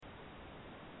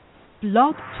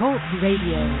Blog Talk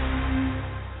Radio.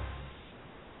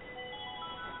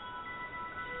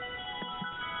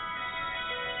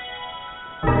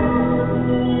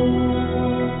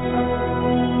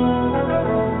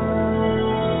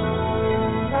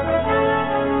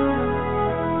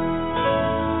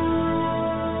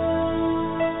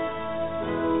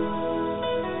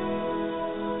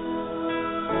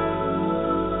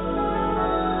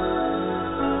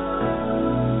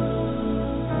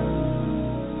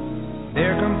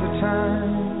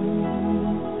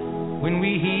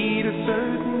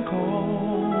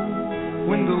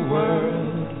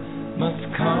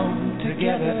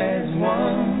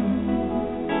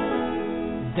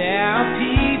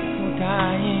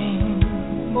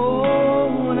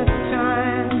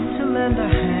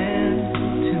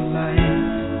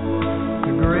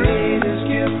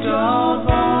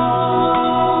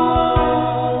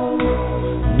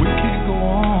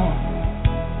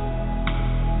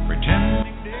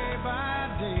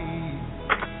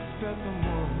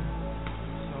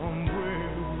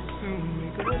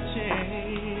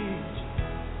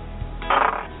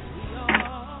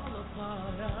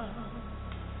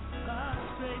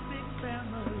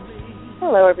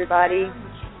 Hello, everybody.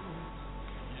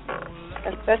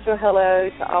 A special hello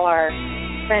to all our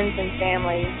friends and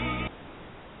family.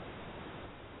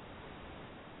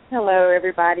 Hello,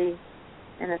 everybody,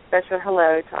 and a special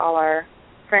hello to all our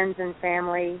friends and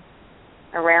family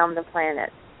around the planet.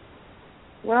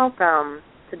 Welcome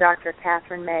to Dr.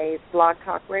 Kathryn May's Blog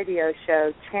Talk Radio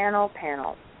show, Channel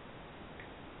Panel.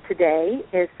 Today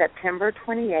is September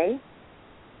 28,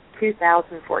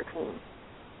 2014.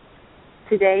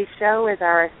 Today's show is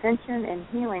our Ascension and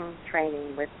Healing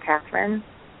training with Kathryn,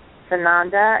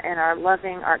 Sananda, and our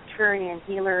loving Arcturian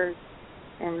healers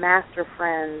and master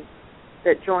friends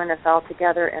that join us all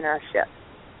together in our ship.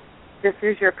 This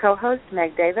is your co-host,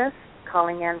 Meg Davis,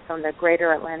 calling in from the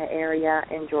greater Atlanta area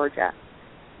in Georgia.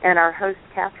 And our host,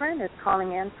 Kathryn, is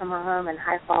calling in from her home in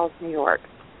High Falls, New York.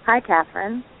 Hi,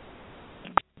 Kathryn.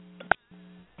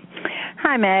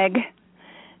 Hi, Meg.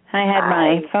 I had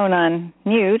my phone on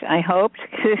mute, I hoped,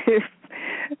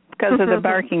 because of the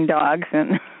barking dogs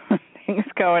and things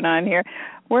going on here.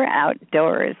 We're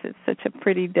outdoors. It's such a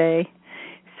pretty day.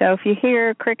 So if you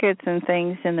hear crickets and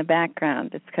things in the background,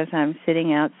 it's because I'm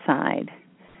sitting outside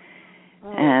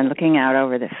and looking out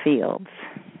over the fields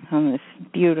on this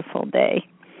beautiful day.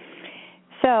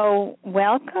 So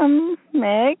welcome,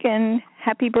 Meg, and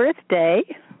happy birthday.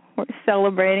 We're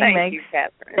celebrating Meg's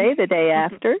birthday the day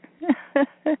after.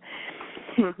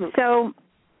 So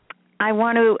I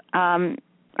want to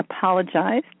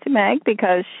apologize to Meg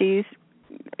because she's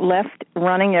left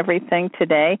running everything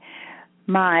today.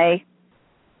 My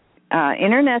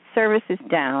internet service is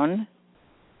down.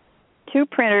 2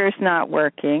 printers not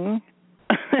working.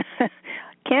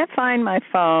 Can't find my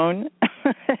phone,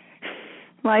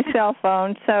 my cell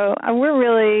phone. So we're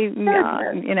really,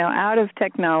 out of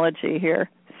technology here.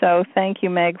 So thank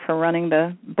you, Meg, for running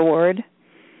the board,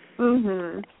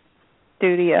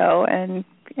 studio, and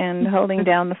holding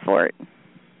down the fort.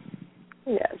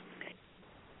 Yes.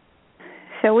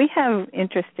 So we have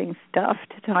interesting stuff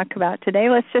to talk about today.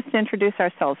 Let's just introduce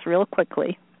ourselves real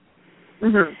quickly.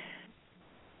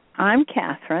 I'm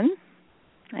Kathryn,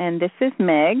 and this is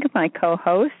Meg, my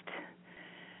co-host.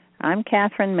 I'm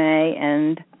Kathryn May,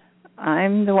 and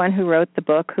I'm the one who wrote the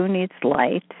book, Who Needs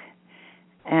Light?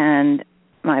 And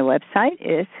my website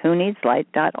is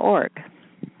whoneedslight.org.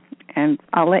 And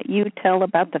I'll let you tell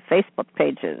about the Facebook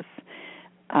pages.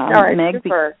 All right, Meg,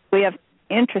 super. We have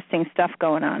interesting stuff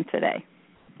going on today.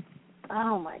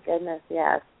 Oh, my goodness,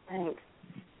 yes, thanks.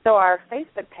 So our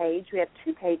Facebook page, we have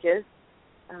 2 pages.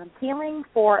 Healing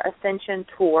for Ascension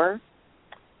Tour,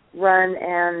 run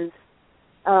and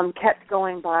kept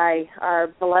going by our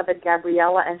beloved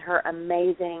Gabriella and her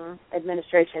amazing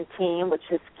administration team, which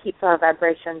just keeps our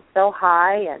vibration so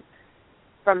high. And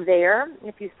from there,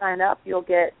 if you sign up, you'll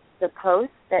get the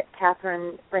posts that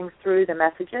Kathryn brings through the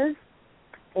messages.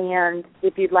 And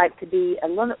if you'd like to be a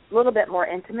little bit more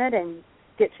intimate and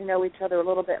get to know each other a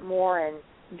little bit more and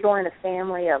join a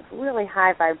family of really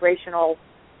high vibrational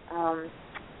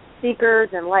seekers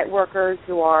and light workers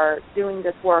who are doing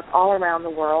this work all around the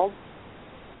world,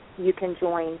 you can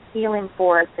join Healing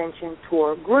for Ascension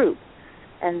Tour group.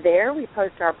 And there we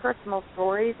post our personal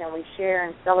stories and we share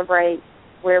and celebrate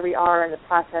where we are in the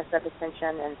process of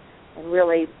ascension and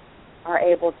really are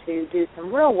able to do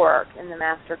some real work in the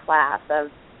master class of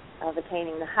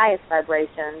attaining the highest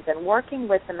vibrations and working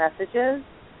with the messages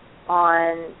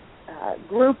on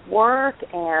group work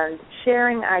and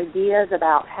sharing ideas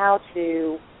about how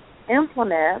to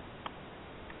implement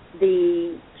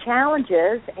the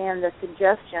challenges and the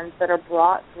suggestions that are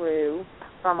brought through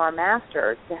from our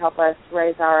masters to help us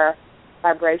raise our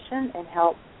vibration and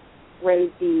help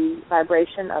raise the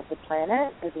vibration of the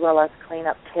planet, as well as clean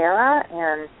up Terra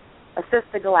and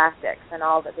assist the galactics and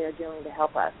all that they're doing to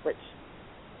help us, which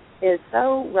is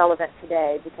so relevant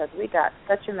today because we got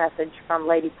such a message from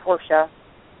Lady Portia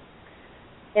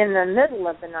in the middle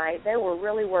of the night. They were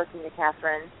really working the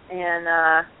Kathryn,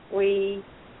 and we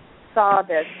saw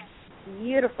this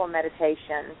beautiful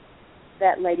meditation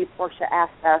that Lady Portia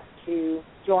asked us to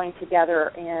join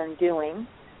together in doing.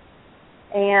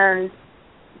 And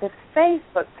the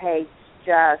Facebook page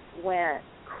just went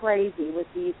crazy with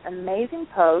these amazing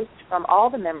posts from all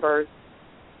the members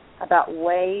about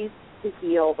ways to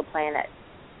heal the planet.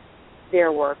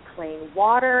 There were clean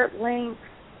water links,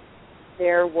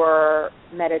 there were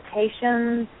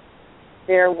meditations,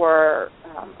 there were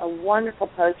a wonderful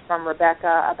post from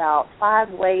Rebecca about 5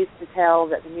 ways to tell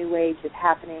that the New Age is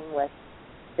happening, with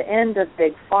the end of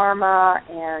Big Pharma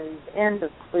and the end of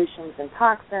pollutions and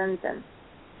toxins, and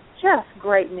just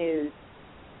great news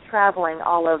traveling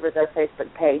all over the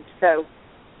Facebook page. So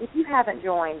if you haven't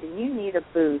joined and you need a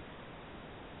boost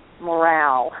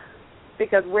morale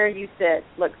because where you sit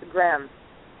looks grim,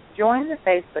 join the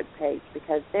Facebook page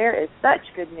because there is such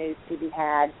good news to be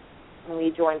had when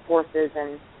we join forces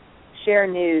and share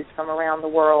news from around the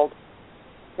world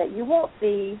that you won't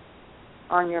see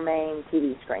on your main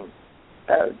TV screen.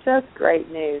 So just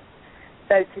great news.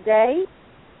 So today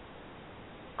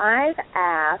I've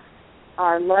asked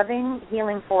our Loving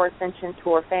Healing for Ascension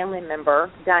Tour family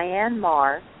member, Diane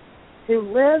Marr, who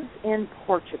lives in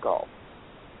Portugal.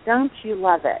 Don't you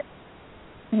love it?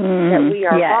 That we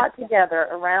are brought together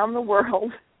around the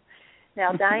world.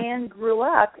 Now, Diane grew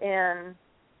up in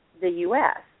the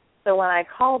U.S., so when I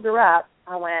called her up,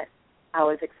 I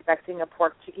was expecting a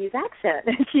Portuguese accent,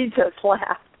 and she just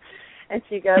laughed. And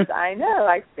she goes, I know,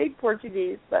 I speak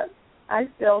Portuguese, but I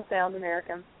still sound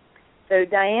American. So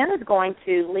Diane is going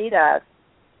to lead us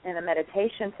in a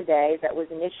meditation today that was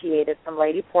initiated from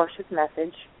Lady Portia's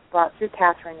message brought through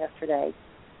Kathryn yesterday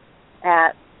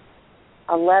at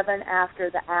 11 after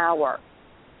the hour.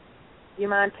 Do you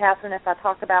mind, Kathryn, if I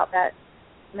talk about that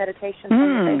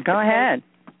meditation? Go ahead.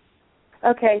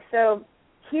 Okay, so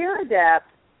Kira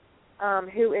Depp,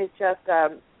 who is just a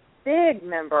big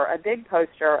member, a big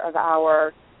poster of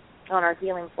on our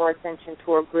Healing for Ascension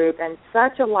Tour group, and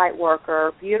such a light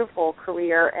worker, beautiful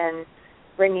career, and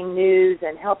bringing news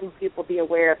and helping people be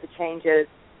aware of the changes,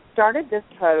 started this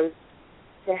post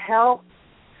to help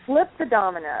flip the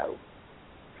domino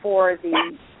for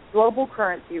the global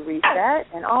currency reset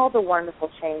and all the wonderful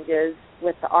changes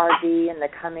with the RV and the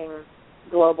coming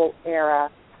global era.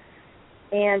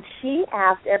 And she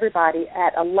asked everybody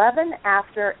at 11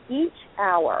 after each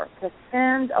hour to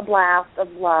send a blast of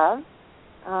love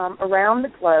around the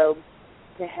globe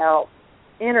to help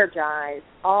energize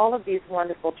all of these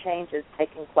wonderful changes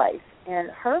taking place. And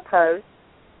her post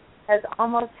has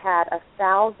almost had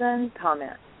 1,000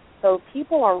 comments. So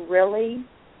people are really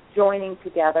joining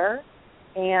together,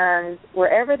 and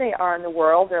wherever they are in the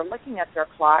world, they're looking at their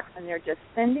clocks and they're just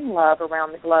sending love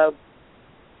around the globe.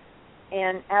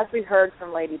 And as we heard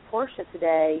from Lady Portia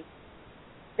today,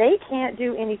 they can't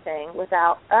do anything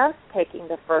without us taking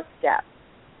the first step.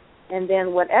 And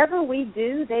then whatever we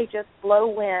do, they just blow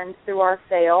wind through our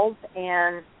sails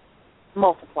and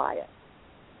multiply it.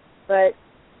 But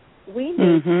we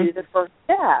need to do the first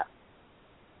step.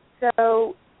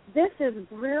 So this is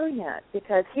brilliant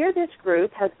because here this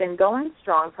group has been going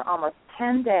strong for almost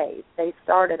 10 days. They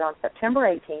started on September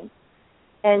 18th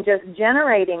and just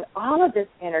generating all of this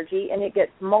energy, and it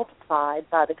gets multiplied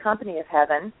by the company of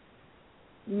heaven,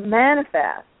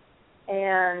 manifest.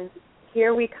 And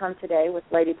here we come today with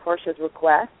Lady Portia's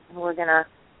request, and we're going to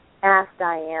ask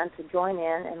Diane to join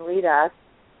in and lead us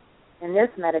in this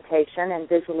meditation and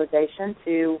visualization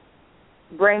to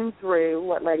bring through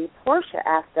what Lady Portia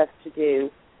asked us to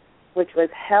do, which was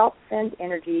help send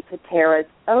energy to Terra's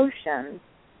oceans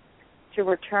to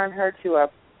return her to a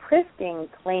pristine,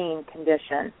 clean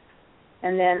condition,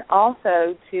 and then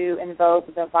also to invoke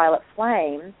the violet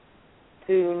flame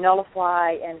to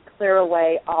nullify and clear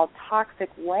away all toxic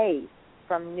waste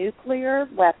from nuclear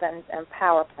weapons and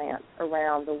power plants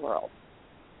around the world.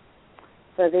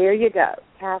 So there you go.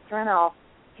 Kathryn, I'll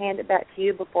hand it back to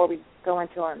you before we go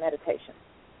into our meditation.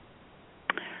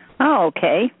 Oh,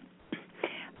 okay.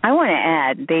 I want to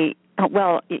add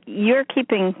you're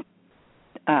keeping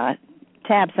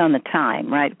tabs on the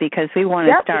time, right? Because we want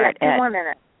to start at 2 more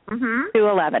minutes.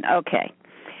 2:11. Okay.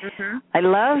 I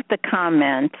love the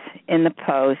comment in the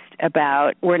post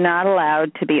about we're not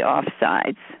allowed to be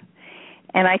offsides.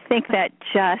 And I think that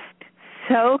just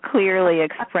so clearly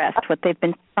expressed what they've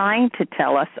been trying to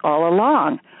tell us all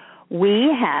along. We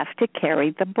have to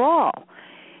carry the ball.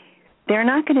 They're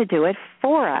not going to do it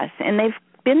for us. And they've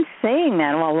been saying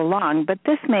that all along, but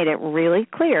this made it really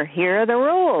clear. Here are the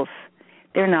rules.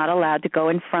 They're not allowed to go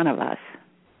in front of us.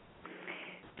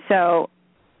 So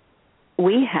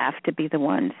we have to be the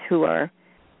ones who are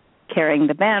carrying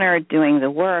the banner, doing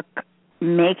the work,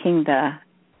 envisioning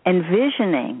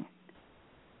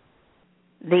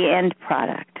the end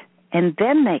product, and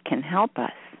then they can help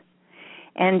us.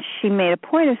 And she made a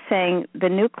point of saying the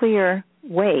nuclear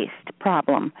waste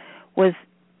problem was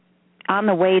on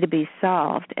the way to be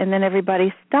solved, and then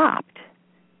everybody stopped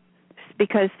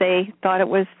because they thought it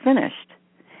was finished.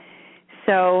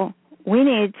 So we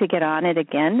need to get on it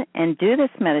again and do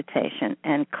this meditation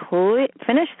and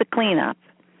finish the cleanup.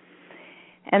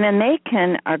 And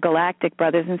then our galactic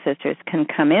brothers and sisters can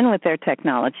come in with their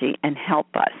technology and help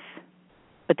us.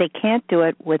 But they can't do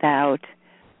it without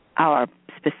our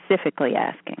specifically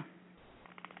asking.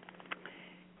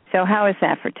 So how is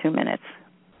that for 2 minutes?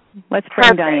 Let's bring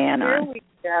Perfect. Diane on. Here we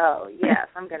go. Yes,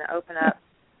 I'm going to open up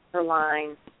the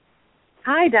line.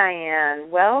 Hi, Diane.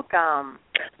 Welcome.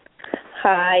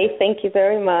 Hi. Thank you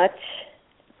very much.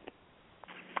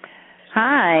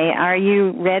 Hi. Are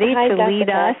you ready to lead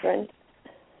us? Kathryn.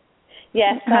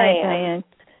 Yes, Hi, I am. Diane.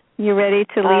 You ready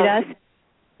to lead us?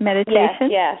 Meditation?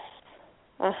 Yes.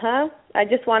 I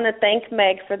just want to thank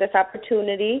Meg for this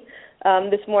opportunity.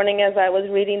 This morning as I was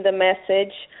reading the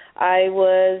message, I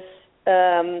was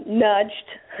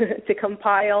nudged to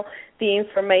compile the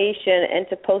information and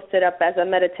to post it up as a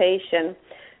meditation.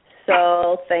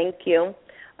 So thank you.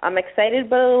 I'm excited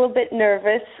but a little bit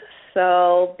nervous,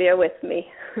 so bear with me.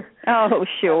 Oh,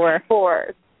 sure. Of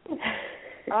course.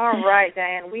 All right,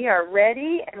 Diane, we are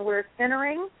ready, and we're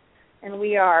centering, and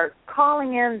we are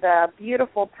calling in the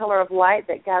beautiful pillar of light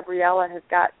that Gabriella has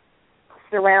got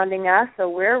surrounding us, so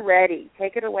we're ready.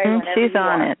 Take it away whenever She's you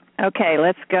on are. it. Okay,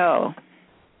 let's go.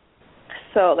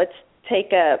 So let's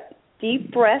take a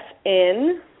deep breath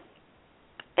in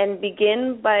and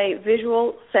begin by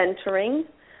visual centering.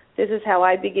 This is how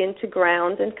I begin to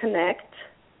ground and connect.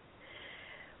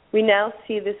 We now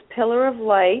see this pillar of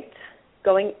light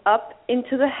going up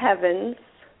into the heavens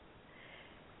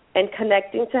and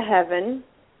connecting to heaven.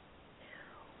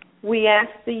 We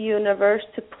ask the universe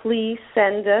to please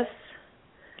send us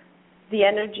the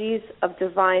energies of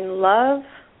divine love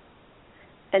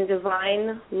and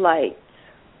divine light.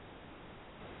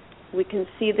 We can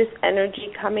see this energy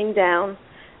coming down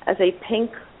as a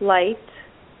pink light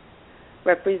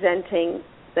representing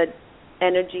the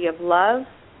energy of love,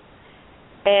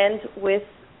 and with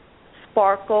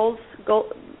sparkles,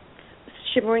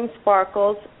 shimmering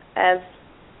sparkles as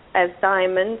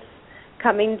diamonds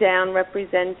coming down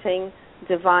representing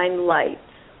divine light.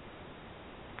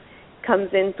 Comes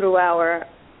in through our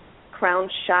crown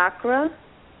chakra,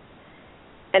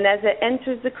 and as it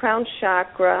enters the crown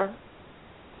chakra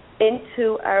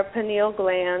into our pineal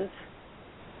gland,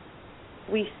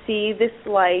 we see this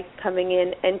light coming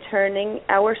in and turning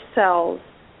our cells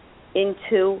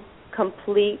into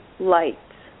complete light.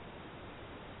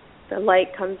 The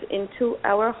light comes into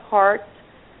our heart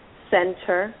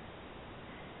center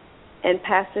and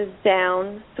passes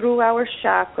down through our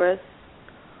chakras,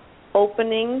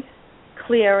 opening,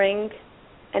 clearing,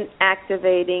 and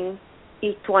activating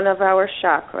each one of our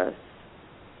chakras.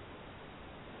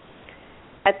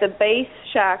 At the base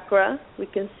chakra, we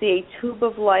can see a tube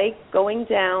of light going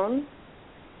down,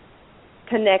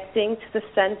 connecting to the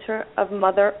center of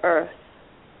Mother Earth.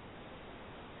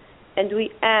 And we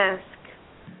ask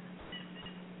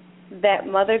that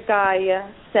Mother Gaia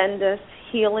send us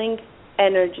healing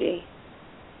energy.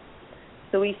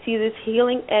 So we see this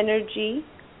healing energy,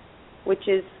 which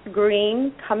is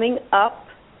green, coming up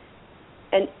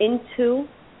and into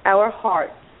our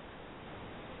hearts.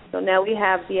 So now we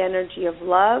have the energy of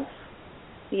love,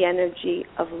 the energy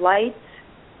of light,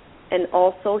 and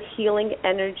also healing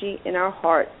energy in our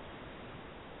hearts.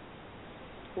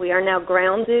 We are now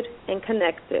grounded and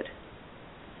connected.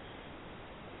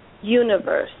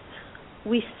 Universe,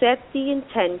 we set the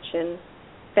intention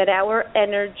that our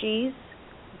energies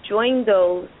join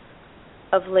those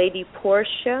of Lady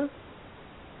Portia,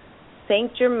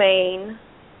 Saint Germain,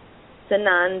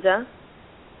 Sananda,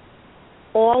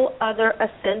 all other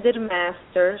ascended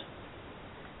masters,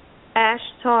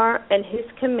 Ashtar and his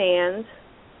command,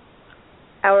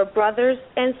 our brothers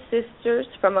and sisters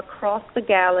from across the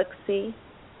galaxy,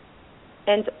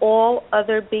 and all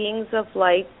other beings of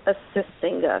light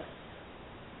assisting us.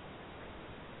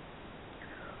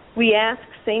 We ask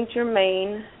Saint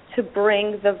Germain to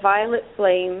bring the violet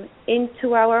flame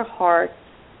into our hearts,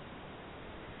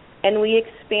 and we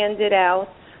expand it out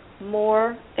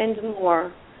more and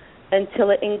more until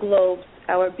it englobes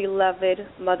our beloved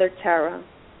Mother Terra.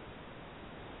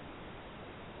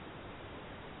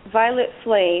 Violet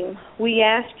flame, we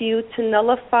ask you to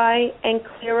nullify and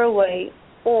clear away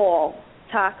all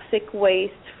toxic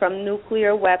waste from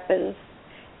nuclear weapons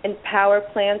and power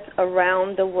plants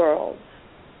around the world.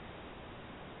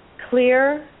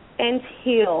 Clear and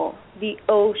heal the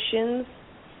oceans,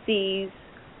 seas,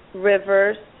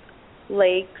 rivers,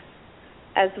 lakes,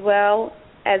 as well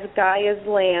as Gaia's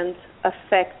land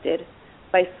affected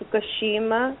by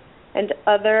Fukushima and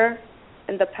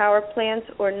the power plants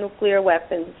or nuclear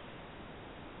weapons.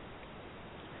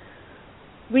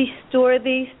 Restore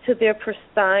these to their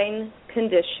pristine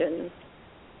condition.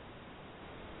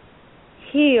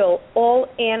 Heal all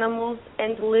animals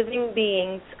and living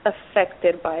beings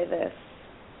affected by this,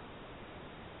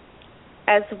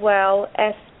 as well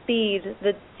as speed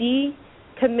the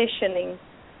decommissioning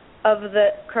of the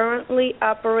currently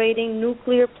operating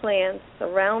nuclear plants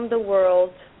around the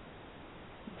world,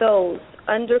 those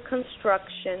under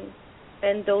construction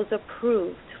and those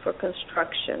approved for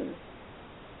construction.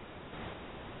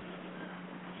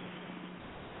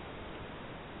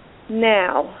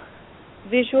 Now,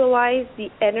 visualize the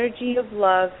energy of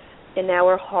love in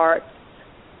our hearts,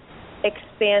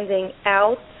 expanding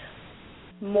out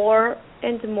more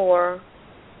and more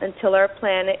until our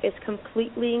planet is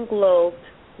completely englobed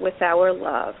with our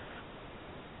love.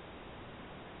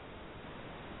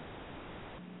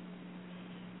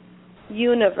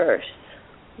 Universe,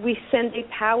 we send a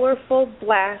powerful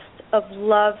blast of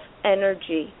love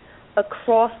energy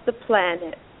across the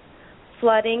planet,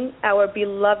 flooding our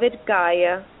beloved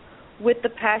Gaia with the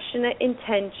passionate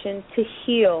intention to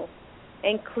heal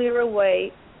and clear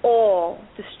away all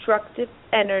destructive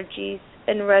energies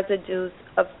and residues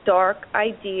of dark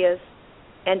ideas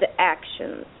and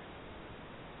actions.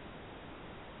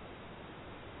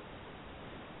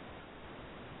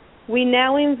 We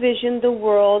now envision the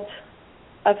world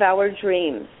of our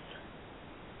dreams,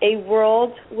 a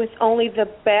world with only the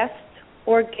best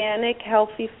organic,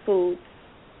 healthy foods,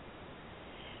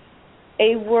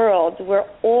 a world where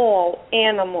all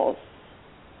animals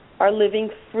are living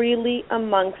freely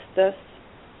amongst us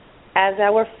as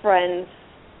our friends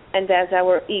and as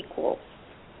our equals,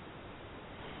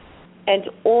 and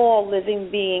all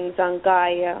living beings on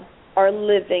Gaia are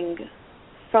living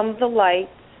from the light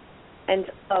and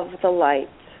of the light.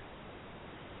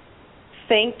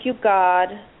 Thank you, God.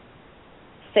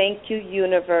 Thank you,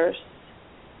 universe.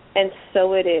 And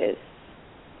so it is.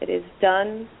 It is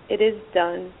done. It is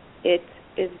done. It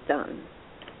is done.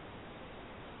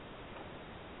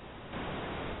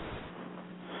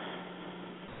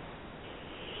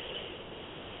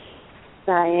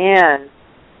 Diane,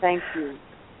 thank you.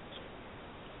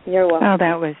 You're welcome. Oh,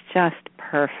 that was just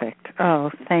perfect. Oh,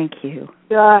 thank you.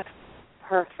 Just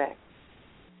perfect.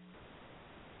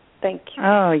 Thank you.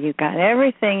 Oh, you got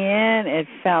everything in. It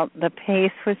felt, the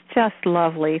pace was just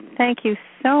lovely. Thank you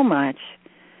so much.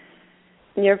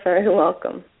 You're very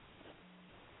welcome.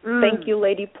 Thank you,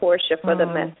 Lady Portia, for the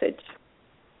message.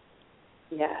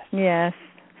 Yes. Yes.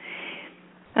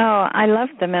 Oh, I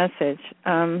loved the message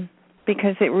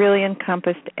because it really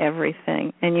encompassed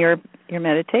everything, and your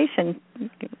meditation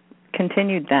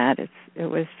continued that. It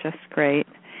was just great.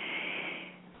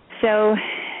 So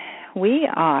we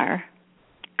are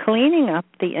cleaning up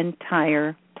the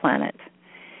entire planet,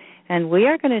 and we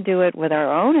are going to do it with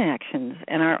our own actions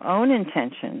and our own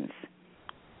intentions.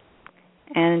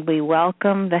 And we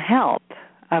welcome the help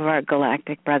of our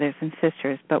galactic brothers and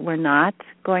sisters, but we're not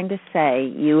going to say,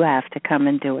 you have to come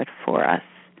and do it for us.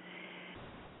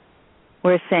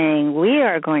 We're saying we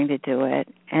are going to do it,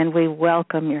 and we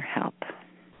welcome your help.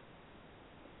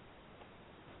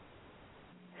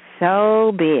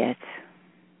 So be it.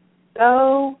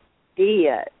 So be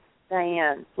it.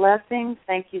 Diane, blessings.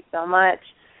 Thank you so much.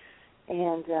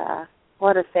 And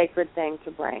what a sacred thing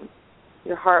to bring.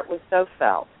 Your heart was so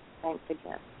felt. Thanks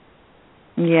again.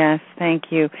 Yes, thank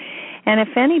you. And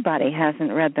if anybody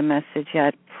hasn't read the message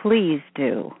yet, please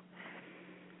do.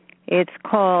 It's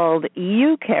called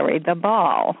You Carried the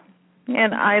Ball.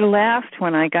 And I laughed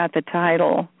when I got the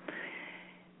title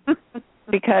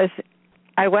because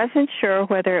I wasn't sure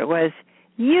whether it was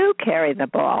You Carry the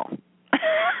Ball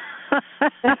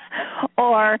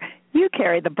or You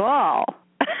Carry the Ball.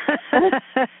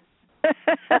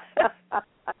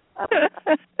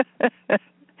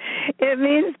 It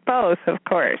means both, of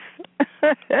course.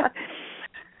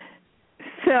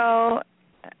 So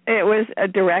it was a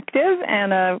directive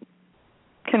and a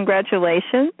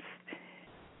congratulations.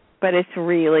 but it's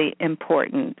really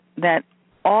important that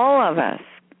all of us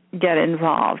get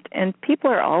involved. And people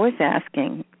are always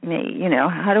asking me,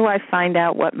 how do I find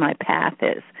out what my path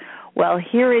is? Well,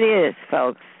 here it is,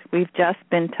 folks. We've just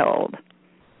been told.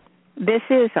 This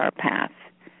is our path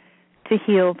to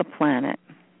heal the planet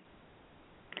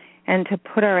and to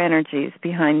put our energies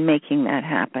behind making that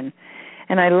happen.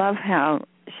 And I love how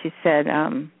she said,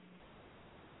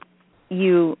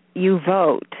 you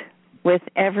vote with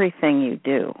everything you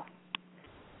do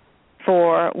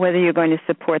for whether you're going to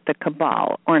support the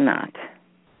cabal or not.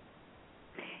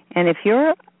 And if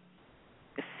you're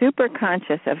super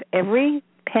conscious of every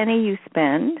penny you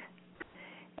spend,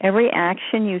 every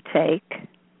action you take,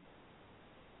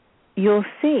 you'll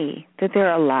see that there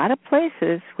are a lot of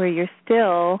places where you're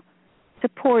still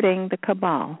supporting the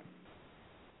cabal.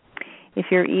 If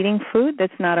you're eating food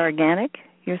that's not organic,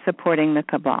 you're supporting the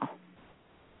cabal.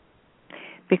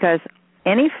 Because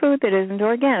any food that isn't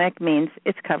organic means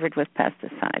it's covered with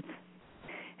pesticides.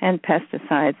 And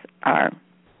pesticides are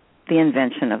the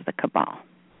invention of the cabal,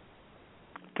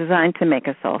 designed to make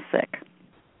us all sick.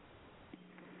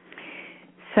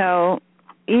 So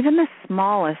even the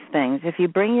smallest things, if you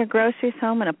bring your groceries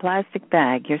home in a plastic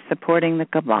bag, you're supporting the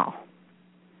cabal.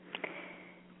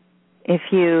 If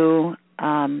you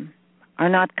are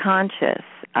not conscious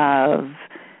of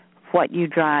what you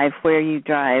drive, where you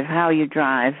drive, how you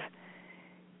drive,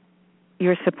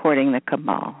 you're supporting the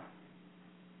cabal.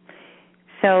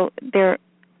 So the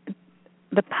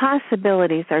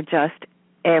possibilities are just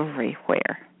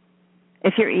everywhere.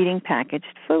 If you're eating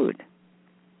packaged food,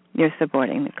 you're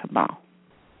supporting the cabal.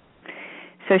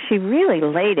 So she really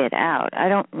laid it out. I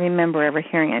don't remember ever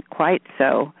hearing it quite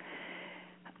so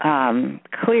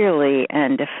clearly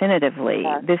and definitively.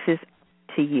 Yes. This is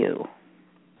to you.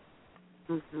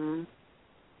 Mm-hmm.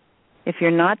 If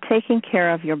you're not taking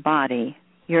care of your body,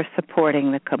 you're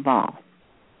supporting the cabal.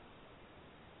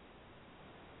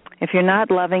 If you're not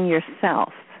loving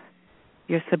yourself,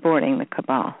 you're supporting the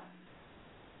cabal.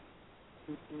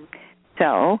 Mm-hmm.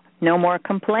 So, no more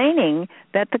complaining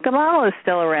that the cabal is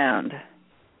still around.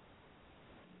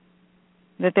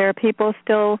 That there are people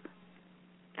still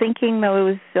thinking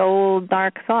those old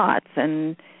dark thoughts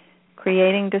and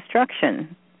creating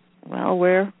destruction. Well,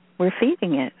 we're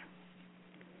feeding it.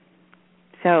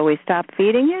 So we stop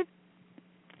feeding it,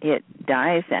 it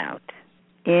dies out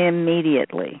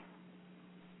immediately.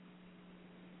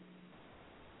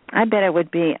 I bet it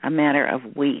would be a matter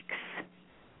of weeks.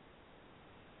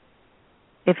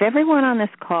 If everyone on this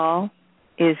call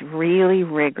is really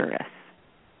rigorous,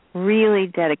 really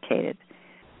dedicated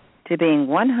to being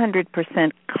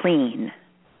 100% clean,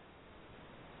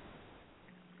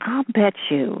 I'll bet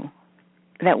you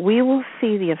that we will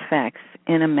see the effects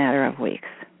in a matter of weeks.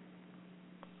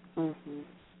 Mm-hmm.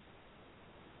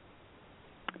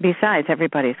 Besides,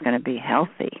 everybody's going to be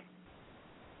healthy.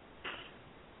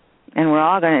 And we're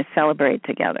all going to celebrate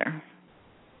together.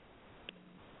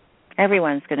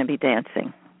 Everyone's going to be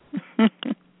dancing.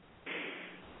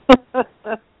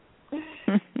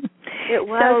 It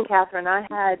was, so, Kathryn.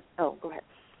 Go ahead.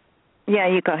 Yeah,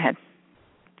 you go ahead.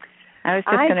 I was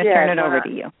just going to turn it over to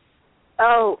you.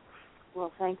 Oh,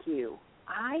 well, thank you.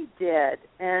 I did.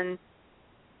 And,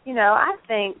 I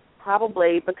think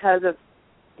probably because of,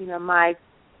 my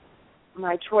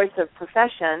choice of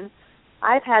profession,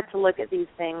 I've had to look at these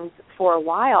things for a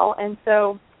while. And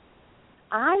so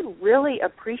I really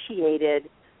appreciated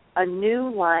a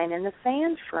new line in the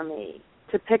sand for me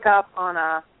to pick up on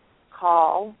a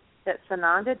call that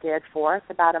Sananda did for us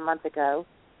about a month ago.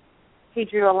 He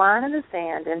drew a line in the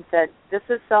sand and said, this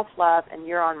is self-love and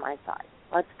you're on my side.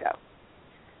 Let's go.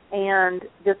 And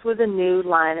this was a new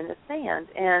line in the sand.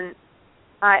 And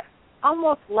I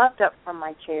almost leapt up from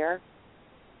my chair.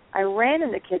 I ran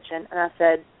in the kitchen and I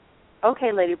said,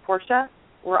 okay, Lady Portia,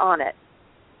 we're on it.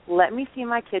 Let me see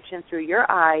my kitchen through your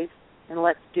eyes and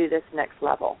let's do this next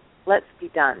level. Let's be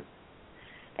done.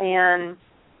 And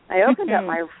I opened up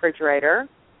my refrigerator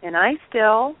and I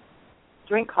still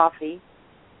drink coffee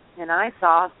and I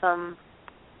saw some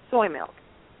soy milk,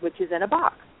 which is in a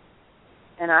box.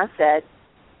 And I said,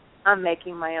 I'm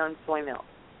making my own soy milk.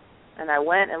 And I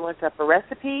went and looked up a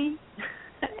recipe,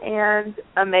 and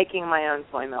I'm making my own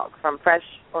soy milk from fresh,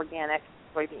 organic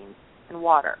soybeans and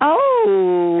water.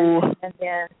 Oh! And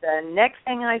then the next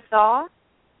thing I saw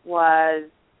was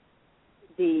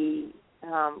the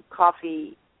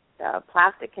coffee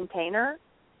plastic container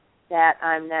that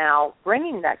I'm now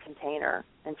bringing that container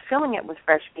and filling it with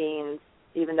fresh beans.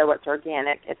 Even though it's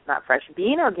organic, it's not fresh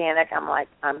bean organic.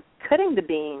 I'm cutting the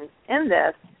beans in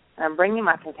this, and I'm bringing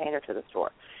my container to the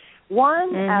store.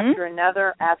 One after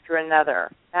another after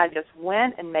another. I just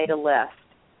went and made a list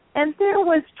And there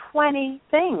was 20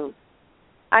 things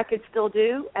I could still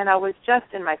do, and I was just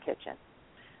in my kitchen.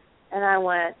 And I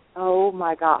went, oh,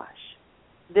 my gosh,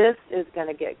 this is going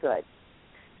to get good.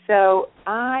 So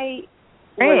I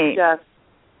was just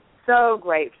so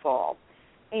grateful.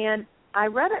 And I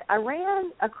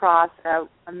ran across an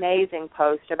amazing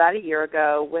post about a year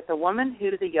ago with a woman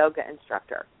who's a yoga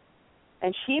instructor.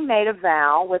 And she made a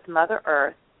vow with Mother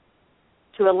Earth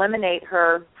to eliminate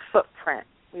her footprint.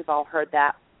 We've all heard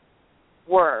that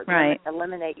word, right?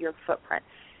 Eliminate your footprint.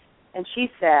 And she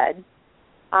said,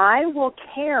 I will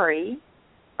carry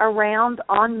around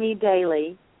on me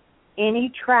daily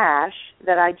any trash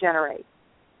that I generate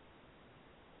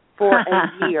for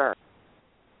a year.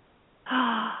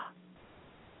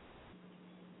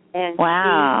 And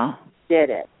wow. She did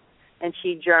it. And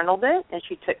she journaled it, and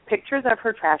she took pictures of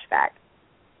her trash bag.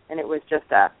 And it was just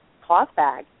a cloth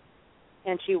bag.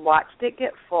 And she watched it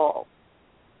get full.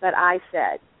 But I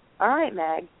said, all right,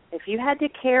 Meg, if you had to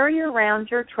carry around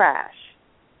your trash,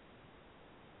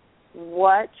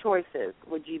 what choices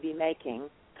would you be making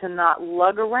to not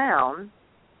lug around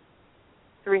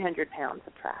 300 pounds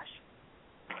of trash?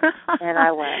 And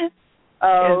I went,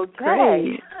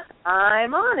 okay,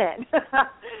 I'm on it.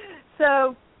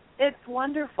 So it's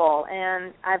wonderful,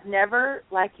 and I've never,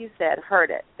 like you said, heard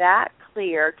it that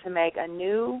clear to make a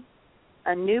new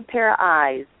pair of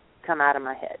eyes come out of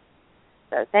my head.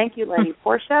 So thank you, Lady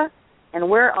Portia, and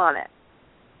we're on it.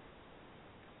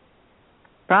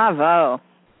 Bravo.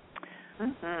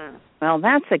 Mm-hmm. Well,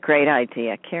 that's a great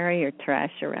idea. Carry your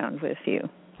trash around with you.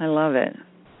 I love it.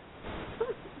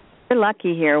 We're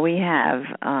lucky here. We have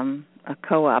a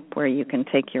co-op where you can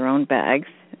take your own bags,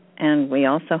 and we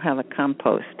also have a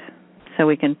compost, so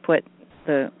we can put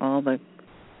all the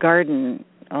garden,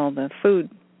 all the food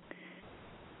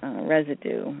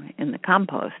residue in the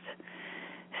compost.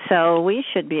 So we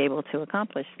should be able to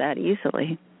accomplish that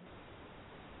easily.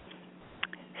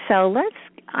 So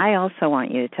I also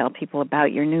want you to tell people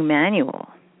about your new manual.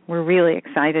 We're really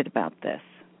excited about this.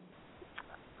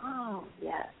 Oh,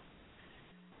 yes.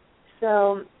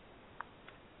 So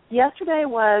yesterday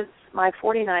was my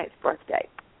 49th birthday,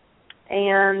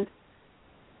 and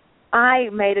I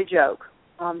made a joke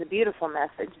on the beautiful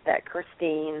message that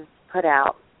Christine put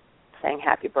out saying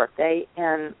happy birthday,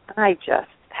 and I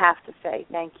just have to say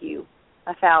thank you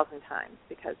 1,000 times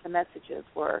because the messages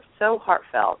were so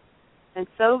heartfelt and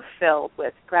so filled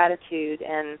with gratitude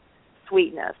and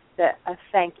sweetness that a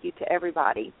thank you to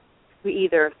everybody who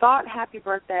either thought happy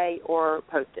birthday or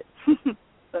posted.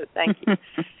 So thank you.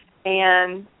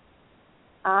 And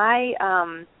I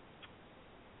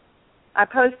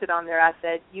posted on there, I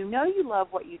said, you know you love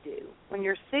what you do when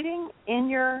you're sitting in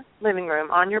your living room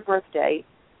on your birthday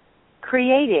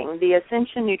creating the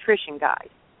Ascension Nutrition Guide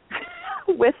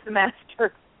with the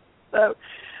master. So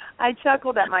I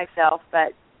chuckled at myself,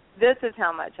 but this is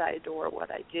how much I adore what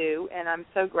I do, and I'm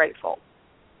so grateful.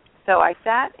 So I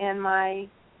sat in my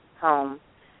home,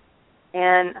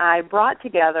 and I brought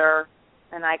together,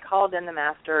 and I called in the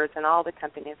masters and all the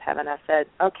companies of heaven. I said,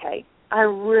 okay, I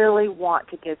really want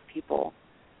to give people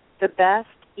the best,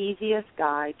 easiest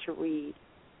guide to read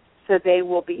so they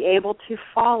will be able to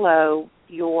follow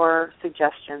your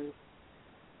suggestions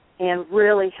and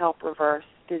really help reverse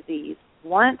disease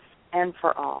once and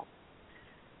for all.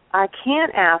 I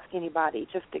can't ask anybody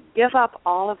just to give up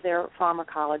all of their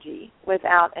pharmacology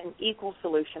without an equal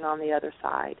solution on the other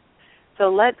side. So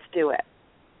let's do it.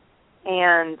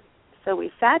 And so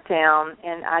we sat down,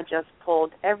 and I just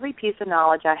pulled every piece of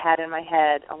knowledge I had in my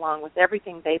head along with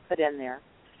everything they put in there.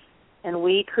 And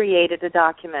we created a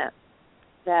document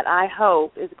that I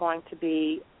hope is going to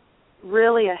be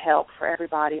really a help for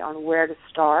everybody on where to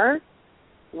start,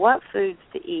 what foods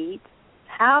to eat,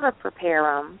 how to prepare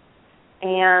them,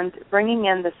 and bringing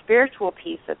in the spiritual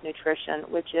piece of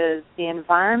nutrition, which is the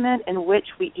environment in which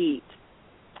we eat,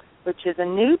 which is a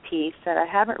new piece that I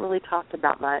haven't really talked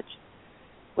about much,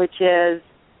 which is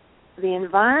the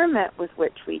environment with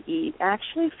which we eat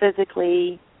actually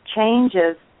physically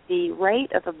changes the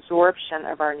rate of absorption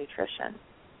of our nutrition.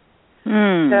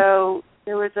 So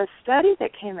there was a study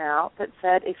that came out that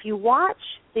said if you watch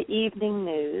the evening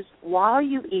news while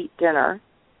you eat dinner,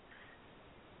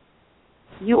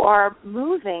 you are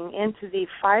moving into the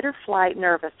fight-or-flight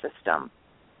nervous system,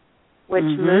 which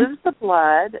moves the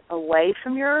blood away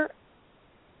from your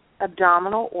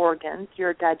abdominal organs,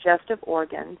 your digestive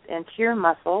organs, into your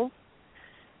muscles,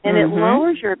 and it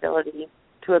lowers your ability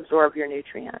to absorb your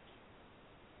nutrients.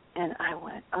 And I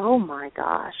went, oh, my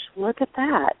gosh, look at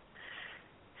that.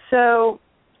 So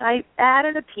I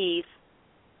added a piece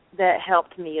that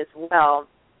helped me as well.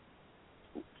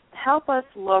 Help us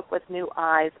look with new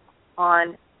eyes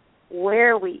on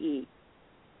where we eat,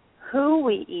 who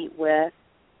we eat with,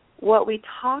 what we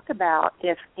talk about,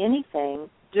 if anything,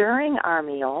 during our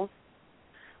meals,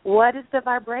 what is the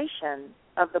vibration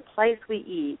of the place we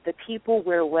eat, the people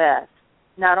we're with,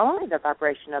 not only the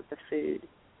vibration of the food,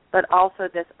 but also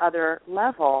this other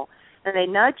level. And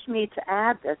they nudged me to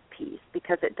add this piece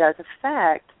because it does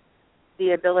affect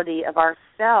the ability of our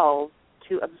cells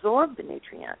to absorb the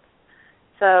nutrients.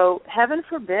 So heaven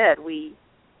forbid we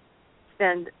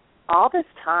spend all this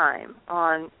time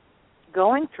on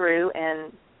going through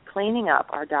and cleaning up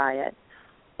our diet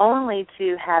only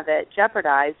to have it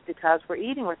jeopardized because we're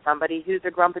eating with somebody who's a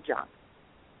grumpajunk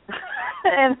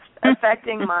and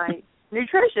affecting my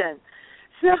nutrition.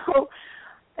 So,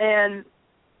 and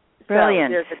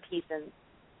brilliant. So there's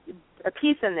a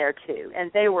piece in there too,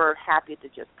 and they were happy to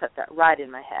just put that right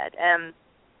in my head. And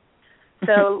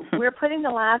so we're putting the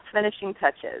last finishing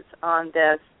touches on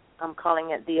this. I'm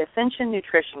calling it the Ascension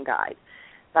Nutrition Guide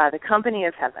by the Company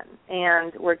of Heaven,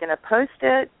 and we're going to post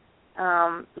it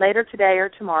later today or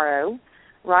tomorrow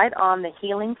right on the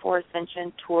Healing for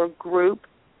Ascension Tour group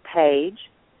page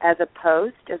as a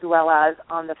post, as well as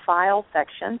on the file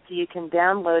section, so you can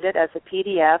download it as a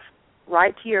PDF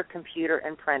right to your computer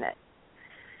and print it.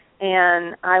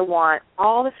 And I want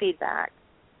all the feedback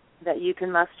that you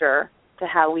can muster to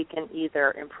how we can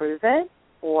either improve it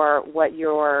or what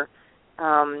your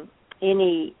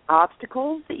any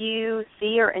obstacles that you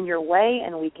see are in your way,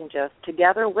 and we can just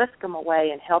together whisk them away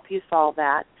and help you solve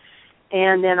that.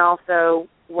 And then also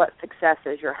what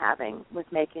successes you're having with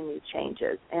making these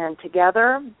changes. And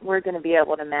together we're going to be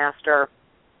able to master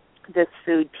this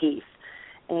food piece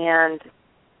and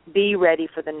be ready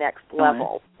for the next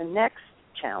level, the next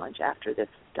challenge after this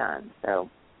is done. So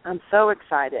I'm so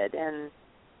excited and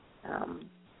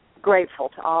grateful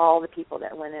to all the people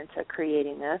that went into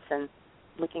creating this, and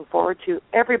looking forward to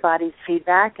everybody's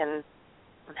feedback and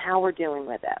how we're doing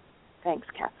with it. Thanks,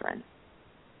 Kathryn.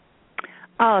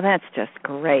 Oh, that's just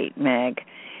great, Meg.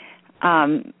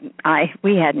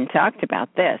 We hadn't talked about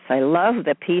this. I love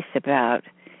the piece about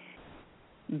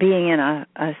being in a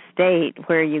state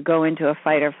where you go into a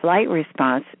fight or flight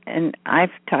response, and I've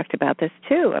talked about this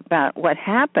too, about what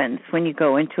happens when you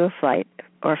go into a flight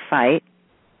or fight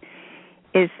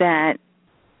is that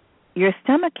your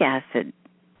stomach acid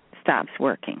stops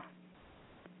working.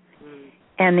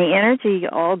 And the energy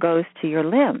all goes to your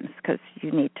limbs because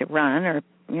you need to run or,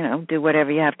 do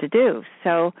whatever you have to do.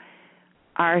 So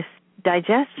our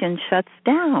digestion shuts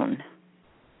down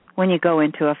when you go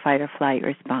into a fight or flight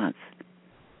response.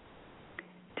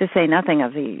 To say nothing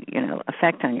of the,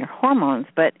 effect on your hormones,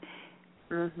 but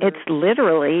it's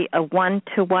literally a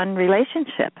one-to-one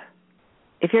relationship.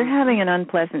 If you're having an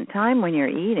unpleasant time when you're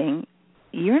eating,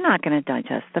 you're not going to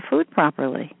digest the food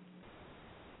properly.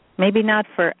 Maybe not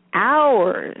for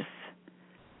hours.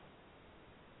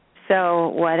 So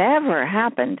whatever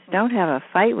happens, don't have a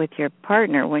fight with your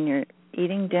partner when you're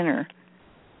eating dinner.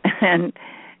 And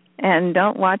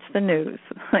don't watch the news,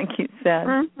 like you said.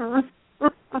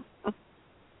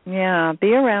 Yeah,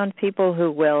 be around people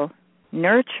who will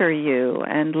nurture you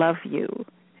and love you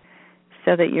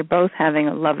so that you're both having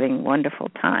a loving, wonderful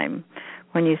time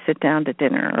when you sit down to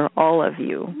dinner, or all of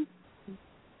you.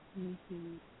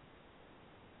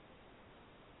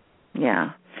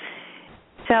 Yeah.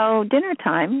 So dinner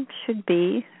time should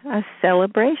be a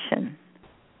celebration,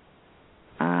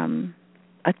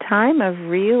 a time of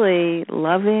really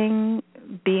loving,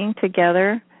 being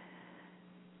together,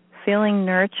 feeling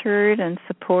nurtured and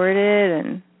supported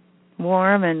and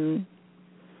warm and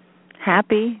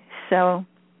happy. So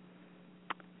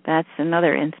that's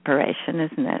another inspiration,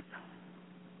 isn't it?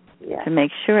 Yeah. To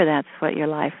make sure that's what your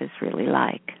life is really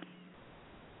like.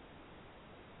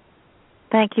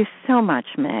 Thank you so much,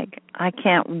 Meg. I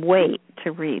can't wait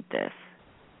to read this.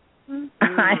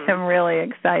 I am really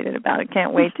excited about it.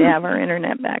 Can't wait to have our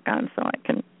internet back on so I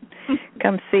can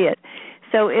come see it.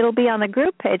 So it'll be on the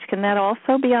group page. Can that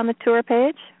also be on the tour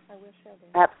page?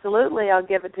 Absolutely. I'll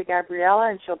give it to Gabriella,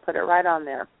 and she'll put it right on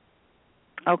there.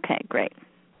 Okay, great.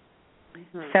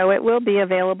 So it will be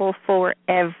available for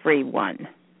everyone.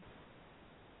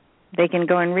 They can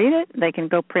go and read it. They can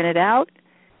go print it out,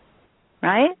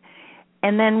 right?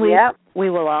 And then we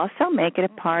will also make it a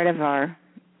part of our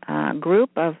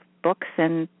group of books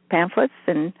and pamphlets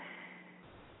and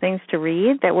things to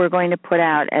read that we're going to put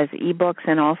out as e-books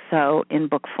and also in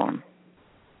book form.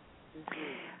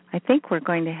 I think we're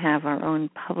going to have our own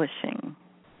publishing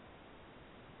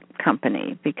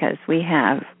company because we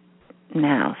have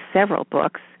now several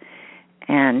books,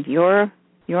 and your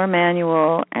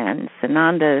manual and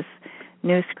Sananda's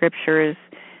new scriptures.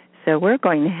 So we're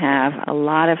going to have a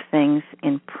lot of things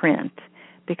in print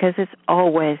because it's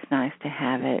always nice to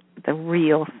have it, the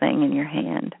real thing in your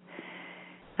hand.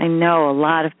 I know a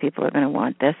lot of people are going to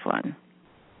want this one.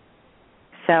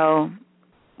 So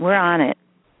we're on it.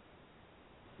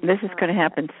 This is going to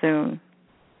happen soon.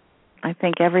 I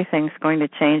think everything's going to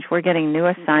change. We're getting new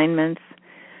assignments.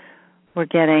 We're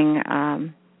getting,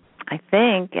 I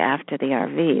think, after the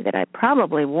RV, that I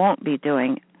probably won't be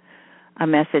doing a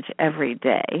message every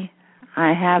day.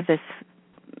 I have this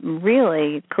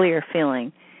really clear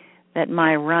feeling that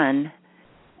my run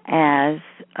as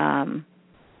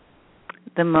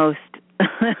the most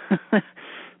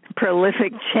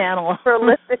prolific channel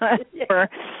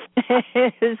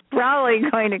is probably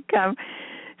going to come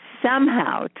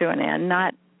somehow to an end.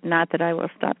 Not that I will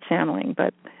stop channeling,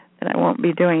 but that I won't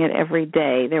be doing it every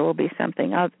day. There will be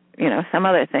something else, some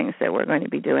other things that we're going to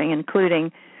be doing,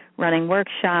 including running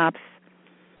workshops,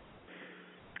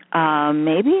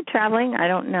 maybe traveling, I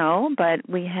don't know, but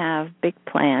we have big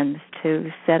plans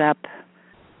to set up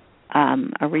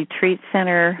a retreat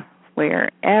center where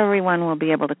everyone will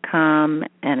be able to come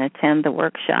and attend the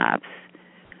workshops,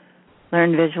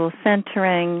 learn visual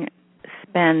centering,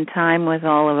 spend time with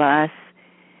all of us,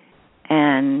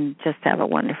 and just have a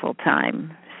wonderful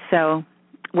time. So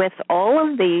with all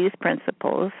of these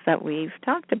principles that we've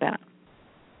talked about,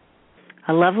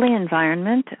 a lovely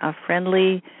environment, a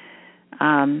friendly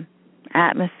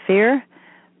atmosphere,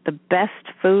 the best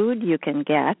food you can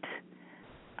get,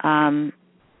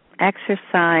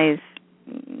 exercise,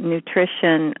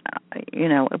 nutrition,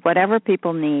 whatever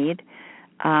people need,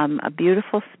 a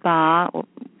beautiful spa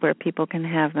where people can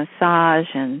have massage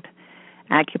and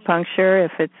acupuncture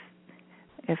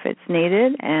if it's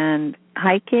needed, and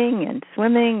hiking and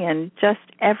swimming and just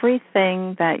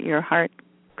everything that your heart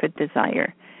could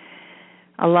desire,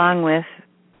 along with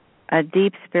a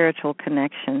deep spiritual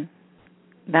connection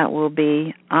that will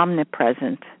be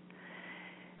omnipresent.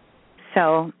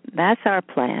 So that's our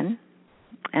plan,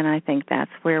 and I think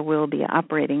that's where we'll be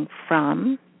operating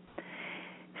from.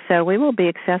 So we will be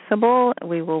accessible.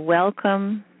 We will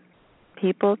welcome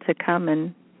people to come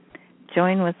and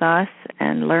join with us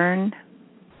and learn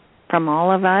from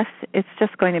all of us. It's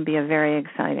just going to be a very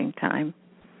exciting time.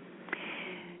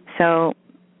 So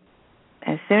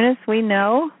as soon as we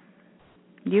know,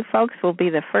 you folks will be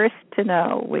the first to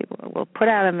know. We'll put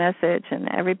out a message, and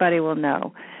everybody will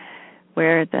know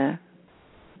where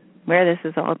this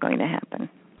is all going to happen.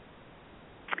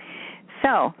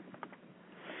 So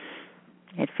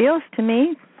it feels to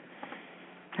me,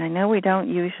 I know we don't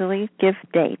usually give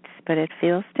dates, but it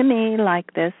feels to me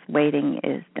like this waiting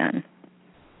is done,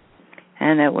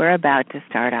 and that we're about to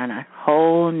start on a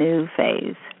whole new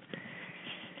phase.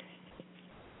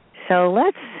 So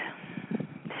let's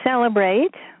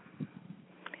celebrate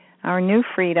our new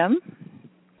freedom,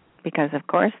 because, of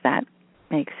course, that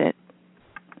makes it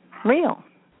real.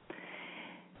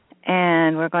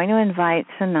 And we're going to invite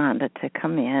Sananda to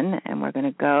come in, and we're going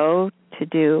to go to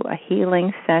do a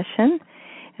healing session.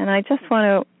 And I just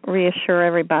want to reassure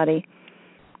everybody,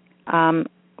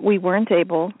 we weren't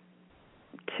able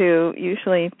to,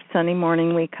 usually Sunday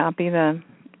morning we copy the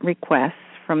requests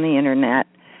from the Internet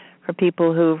for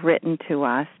people who've written to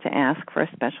us to ask for a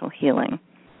special healing.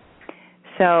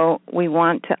 So we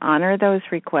want to honor those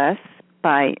requests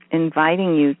by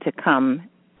inviting you to come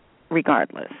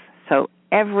regardless. So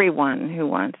everyone who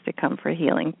wants to come for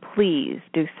healing, please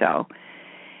do so.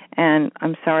 And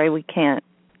I'm sorry we can't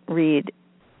read,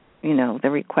 the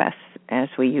requests as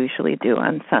we usually do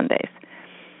on Sundays.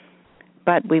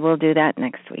 But we will do that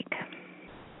next week.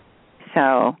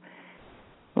 So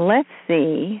let's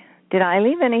see. Did I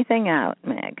leave anything out,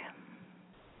 Meg?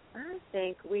 I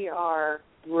think we are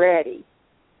ready.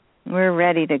 We're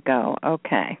ready to go.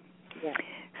 Okay. Yeah.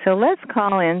 So let's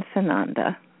call in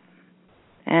Sananda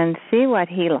and see what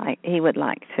he would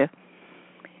like to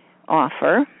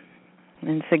offer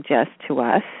and suggest to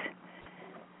us.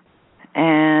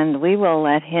 And we will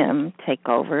let him take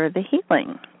over the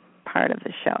healing part of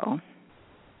the show.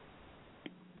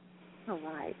 All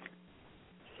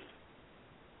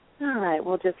right.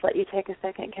 We'll just let you take a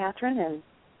second, Kathryn, and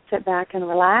sit back and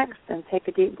relax and take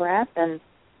a deep breath. And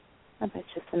I bet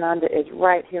you Sananda is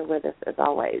right here with us as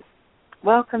always.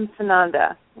 Welcome,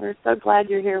 Sananda. We're so glad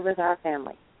you're here with our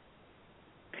family.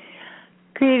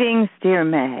 Greetings, dear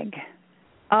Meg.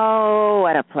 Oh,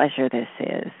 what a pleasure this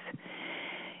is.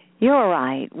 You're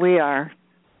right. We are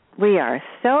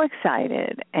so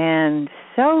excited and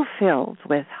so filled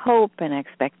with hope and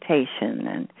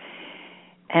expectation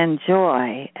and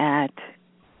joy at,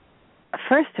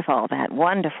 first of all, that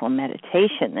wonderful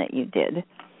meditation that you did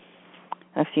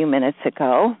a few minutes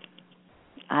ago.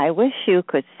 I wish you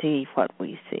could see what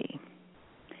we see.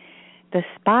 the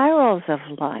spirals of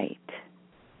light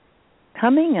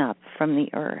coming up from the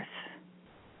earth,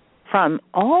 from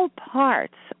all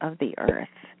parts of the earth.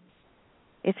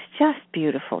 It's just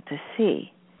beautiful to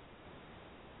see.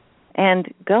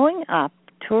 And going up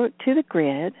to the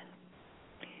grid,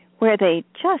 where they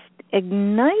just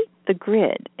ignite the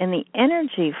grid and the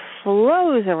energy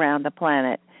flows around the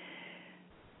planet.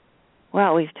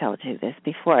 Well, we've told you this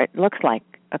before. It looks like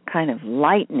a kind of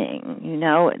lightning,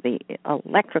 the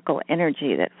electrical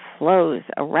energy that flows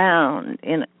around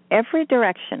in every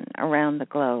direction around the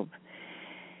globe.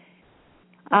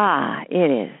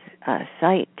 It is a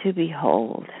sight to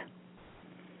behold.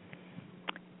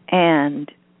 And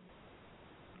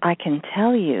I can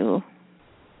tell you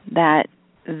that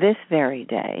this very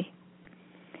day,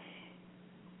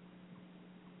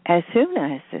 as soon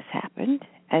as this happened,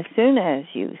 as soon as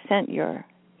you sent your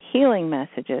healing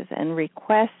messages and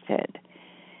requested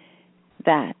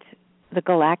that the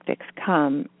Galactics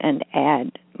come and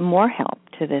add more help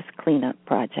to this cleanup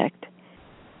project,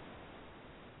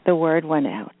 the word went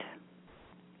out.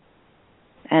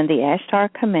 And the Ashtar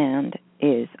Command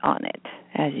is on it,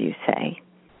 as you say.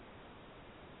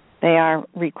 They are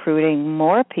recruiting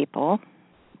more people,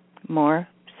 more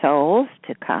souls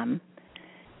to come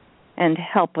and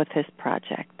help with this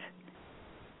project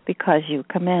because you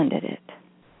commanded it.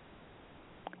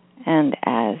 And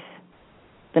as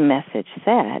the message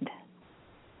said,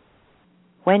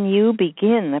 when you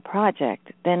begin the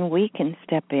project, then we can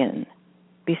step in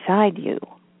beside you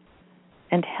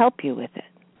and help you with it.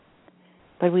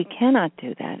 But we cannot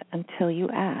do that until you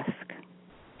ask.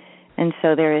 And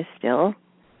so there is still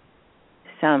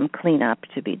some cleanup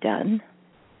to be done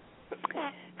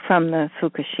from the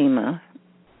Fukushima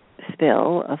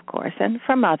spill, of course, and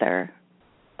from other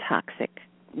toxic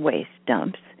waste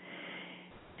dumps.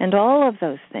 And all of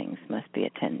those things must be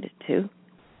attended to.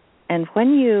 And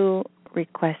when you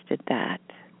requested that,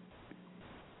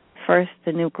 first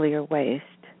the nuclear waste,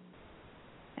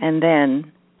 and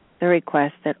then the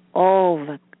request that all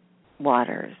the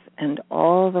waters and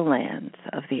all the lands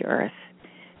of the earth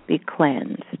be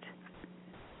cleansed,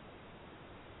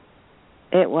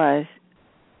 it was,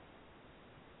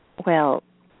 well,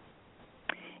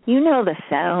 the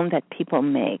sound that people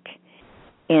make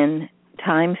in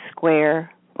Times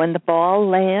Square when the ball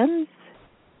lands?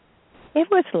 It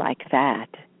was like that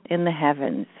in the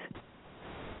heavens.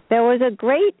 There was a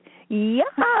great Yahoo!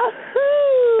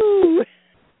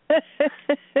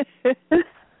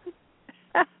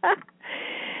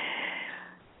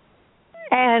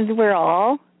 And we're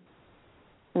all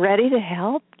ready to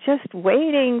help, just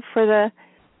waiting for the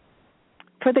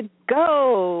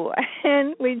go,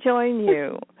 and we join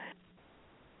you.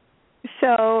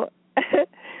 So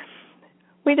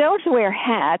we don't wear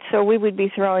hats, or we would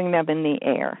be throwing them in the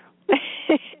air.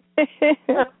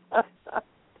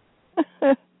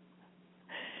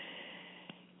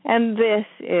 And this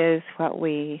is what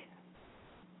we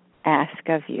ask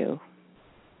of you,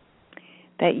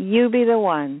 that you be the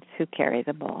ones who carry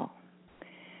the ball,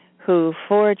 who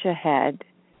forge ahead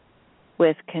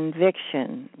with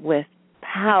conviction, with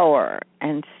power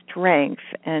and strength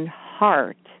and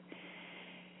heart,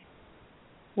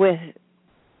 with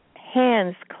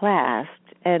hands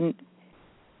clasped and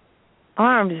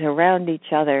arms around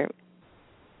each other,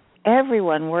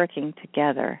 everyone working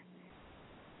together.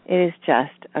 It is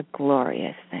just a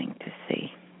glorious thing to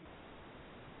see.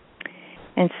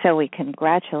 And so we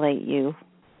congratulate you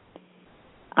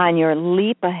on your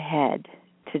leap ahead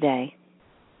today.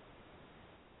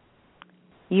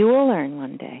 You will learn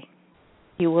one day.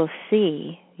 You will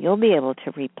see, you'll be able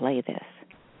to replay this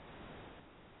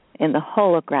in the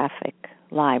holographic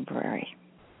library.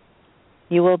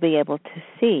 You will be able to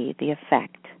see the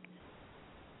effect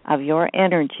of your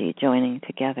energy joining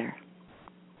together.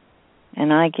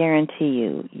 And I guarantee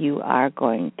you, you are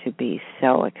going to be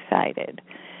so excited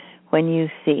when you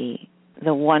see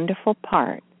the wonderful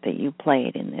part that you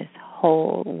played in this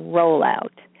whole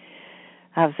rollout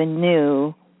of the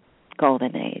new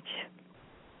Golden Age.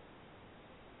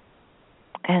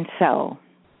 And so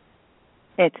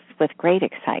it's with great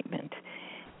excitement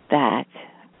that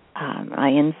I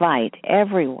invite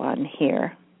everyone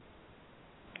here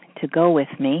to go with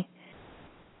me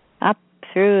up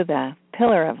through the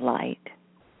Pillar of Light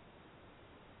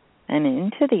and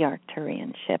into the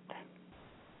Arcturian ship,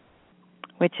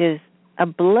 which is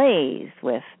ablaze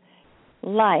with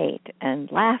light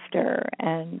and laughter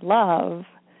and love.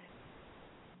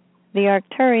 The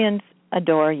Arcturians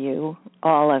adore you,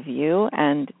 all of you,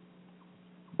 and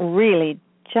really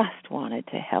just wanted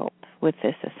to help with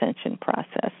this ascension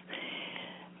process.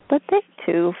 But they,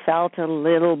 too, felt a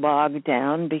little bogged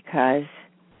down because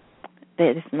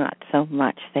there's not so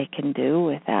much they can do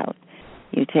without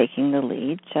you taking the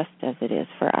lead, just as it is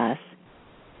for us.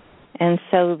 And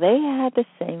so they had the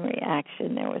same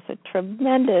reaction. There was a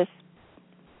tremendous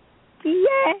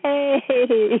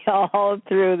yay all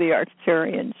through the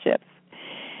Arcturian ships.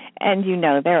 And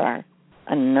there are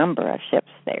a number of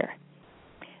ships there.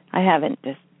 I haven't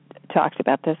just talked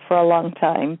about this for a long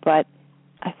time, but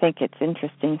I think it's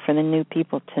interesting for the new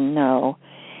people to know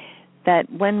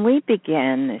that when we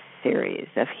began this series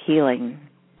of healing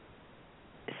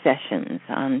sessions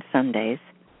on Sundays,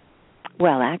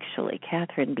 well, actually,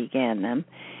 Kathryn began them,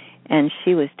 and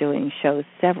she was doing shows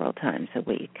several times a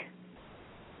week.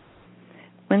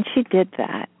 When she did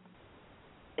that,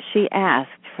 she asked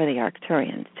for the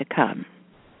Arcturians to come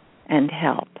and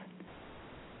help.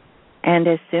 And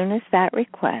as soon as that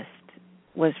request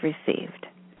was received,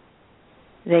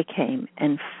 they came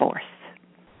in force.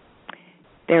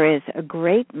 There is a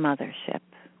great mothership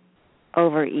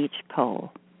over each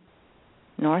pole,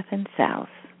 north and south,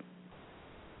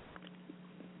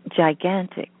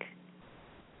 gigantic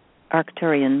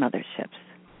Arcturian motherships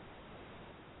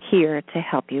here to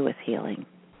help you with healing.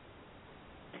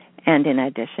 And in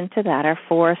addition to that are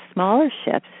 4 smaller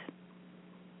ships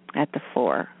at the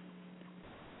 4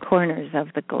 corners of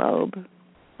the globe,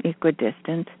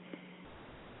 equidistant,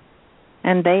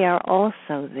 and they are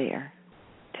also there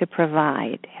to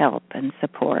provide help and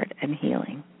support and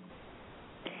healing.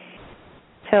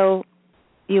 So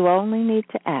you only need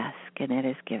to ask, and it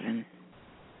is given,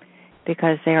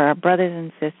 because there are brothers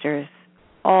and sisters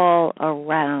all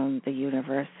around the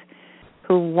universe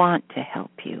who want to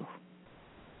help you,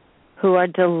 who are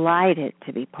delighted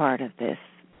to be part of this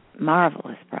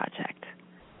marvelous project.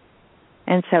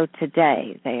 And so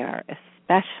today they are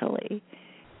especially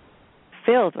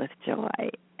filled with joy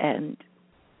and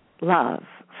love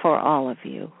for all of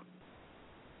you.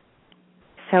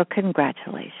 So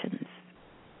congratulations.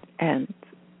 And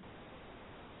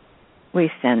we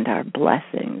send our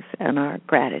blessings and our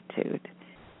gratitude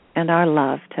and our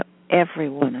love to every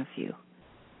one of you.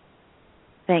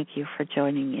 Thank you for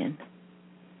joining in.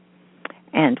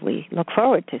 And we look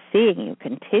forward to seeing you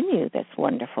continue this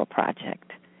wonderful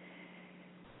project.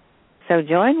 So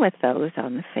join with those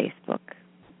on the Facebook.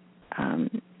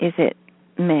 Is it,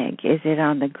 Meg, is it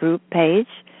on the group page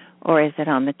or is it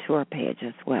on the tour page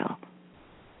as well?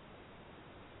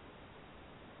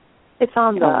 It's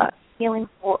on the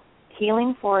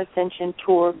Healing for Ascension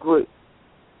tour group.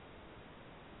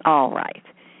 All right.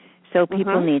 So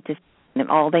people need to,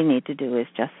 all they need to do is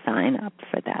just sign up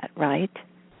for that, right?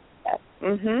 Yes.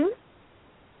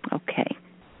 Okay.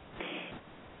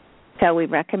 So we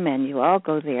recommend you all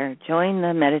go there, join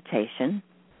the meditation,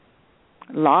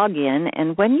 log in,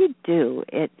 and when you do,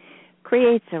 it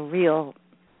creates a real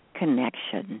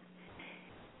connection.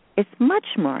 It's much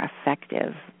more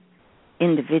effective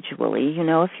individually.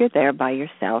 If you're there by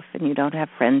yourself and you don't have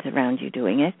friends around you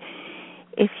doing it,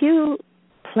 if you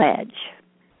pledge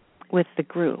with the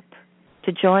group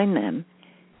to join them,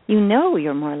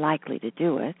 you're more likely to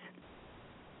do it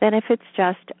than if it's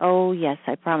just, oh, yes,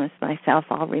 I promised myself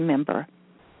I'll remember.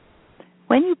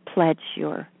 When you pledge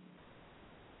your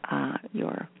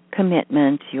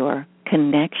commitment, your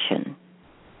connection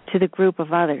to the group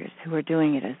of others who are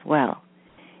doing it as well,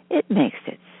 it makes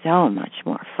it so much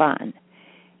more fun.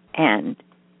 And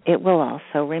it will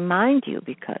also remind you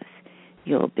because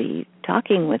you'll be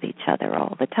talking with each other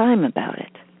all the time about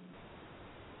it.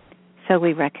 So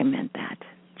we recommend that.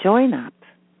 Join up.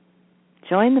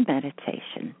 Join the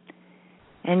meditation.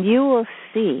 And you will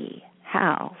see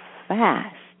how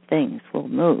fast things will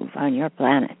move on your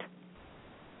planet.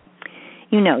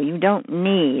 You don't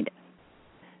need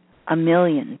 1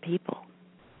 million people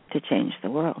to change the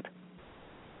world.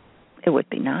 It would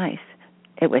be nice.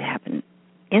 It would happen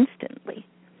instantly.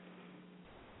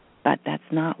 But that's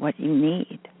not what you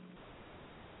need.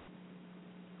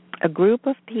 A group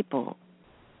of people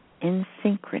in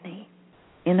synchrony,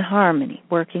 in harmony,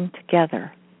 working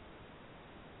together,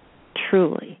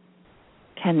 truly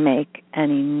can make an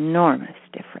enormous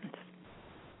difference.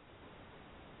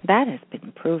 That has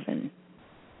been proven.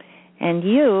 And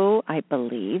you, I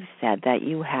believe, said that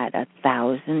you had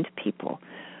 1,000 people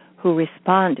who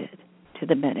responded to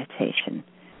the meditation.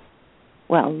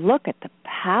 Well, look at the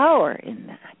power in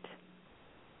that.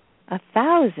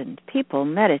 1,000 people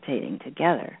meditating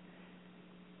together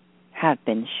have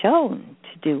been shown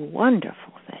to do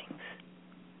wonderful things.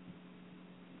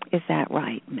 Is that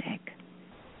right, Meg?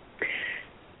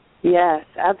 Yes,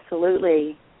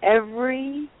 absolutely.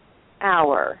 Every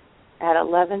hour at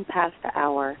 11 past the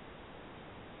hour,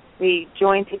 we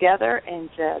join together and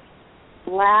just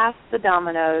blast the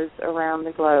dominoes around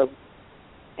the globe.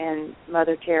 and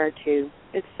Mother Terra too.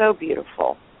 It's so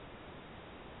beautiful.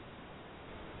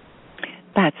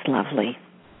 That's lovely.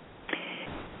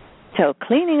 So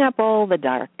cleaning up all the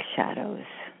dark shadows,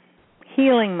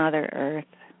 healing Mother Earth,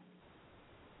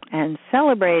 and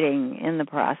celebrating in the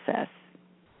process,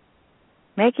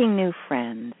 making new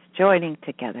friends, joining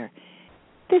together.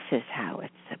 This is how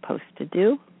it's supposed to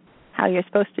do, how you're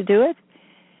supposed to do it.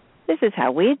 This is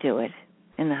how we do it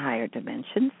in the higher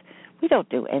dimensions. We don't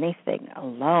do anything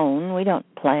alone. We don't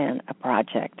plan a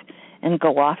project and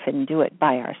go off and do it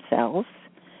by ourselves.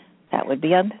 That would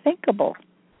be unthinkable.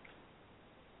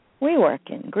 We work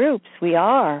in groups. We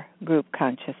are group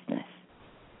consciousness.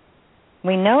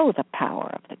 We know the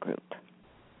power of the group.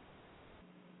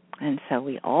 And so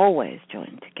we always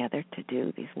join together to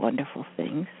do these wonderful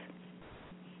things.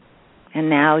 And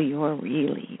now you're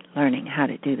really learning how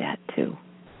to do that too.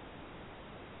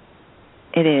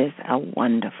 It is a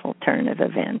wonderful turn of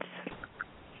events.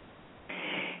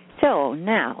 So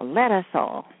now let us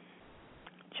all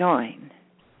join,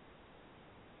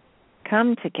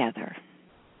 come together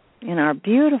in our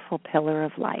beautiful pillar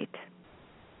of light,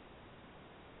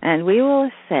 and we will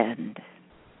ascend.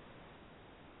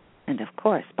 And of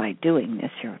course, by doing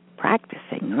this, you're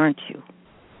practicing, aren't you?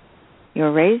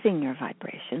 You're raising your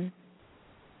vibration.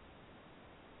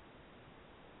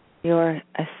 You're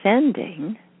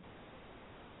ascending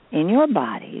in your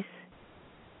bodies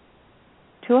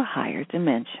to a higher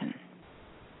dimension.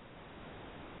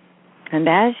 And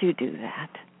as you do that,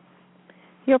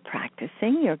 you're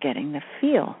practicing, you're getting the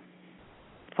feel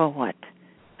for what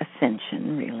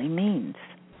ascension really means.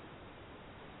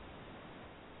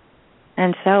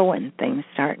 And so when things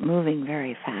start moving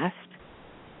very fast,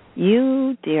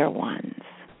 you, dear ones,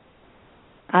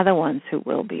 are the ones who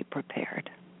will be prepared.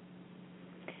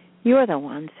 You're the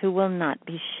ones who will not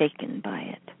be shaken by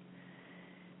it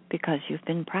because you've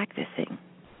been practicing,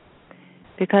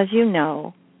 because you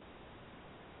know,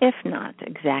 if not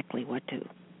exactly what to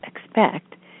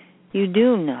expect, you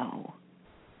do know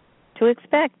to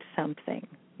expect something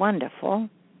wonderful.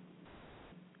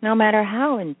 No matter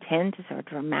how intense or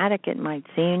dramatic it might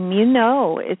seem, you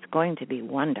know it's going to be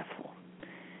wonderful.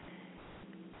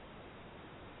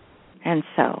 And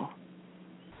so,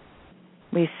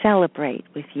 we celebrate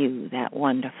with you that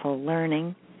wonderful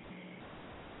learning,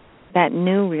 that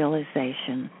new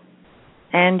realization,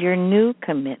 and your new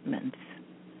commitments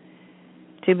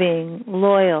to being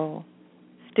loyal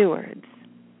stewards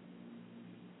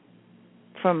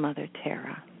for Mother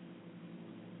Terra.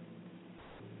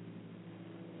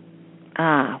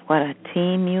 Ah, what a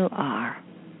team you are.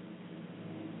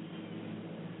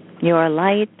 Your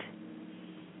light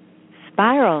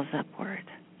spirals upward.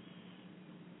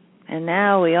 And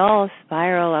now we all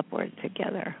spiral upward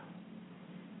together.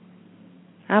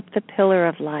 Up the pillar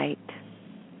of light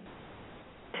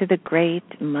to the great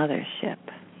mothership.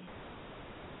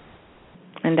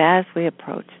 And as we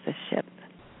approach the ship,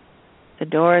 the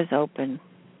doors open.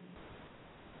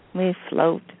 We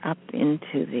float up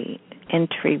into the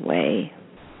entryway.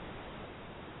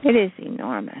 It is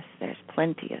enormous. There's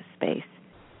plenty of space.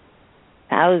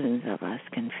 Thousands of us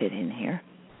can fit in here.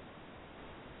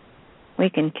 We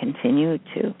can continue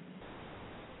to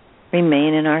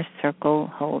remain in our circle,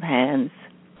 hold hands.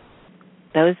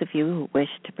 Those of you who wish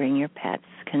to bring your pets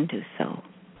can do so.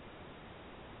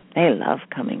 They love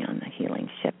coming on the healing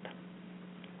ship.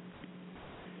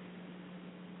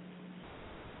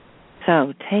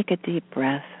 So take a deep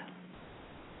breath.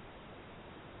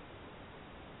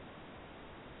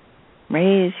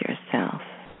 Raise yourself.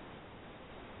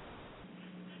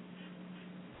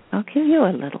 I'll give you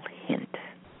a little hint.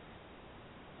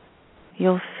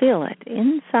 You'll feel it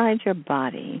inside your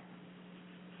body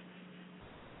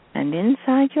and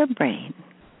inside your brain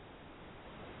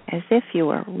as if you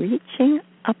are reaching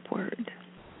upward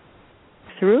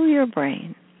through your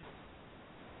brain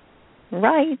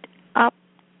right up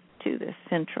to the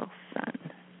central sun.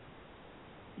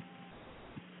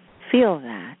 Feel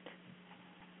that.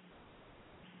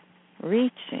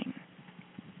 Reaching,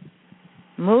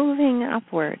 moving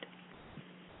upward.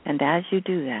 And as you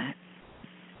do that,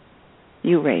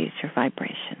 you raise your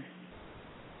vibration.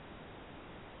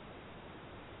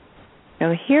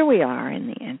 So here we are in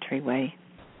the entryway.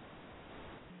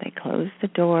 They close the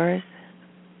doors,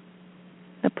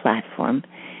 the platform,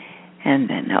 and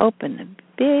then open the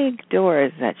big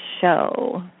doors that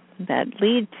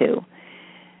lead to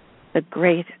the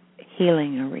great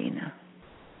healing arena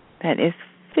that is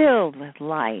filled with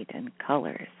light and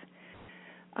colors.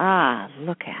 Ah,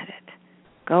 look at it.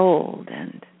 Gold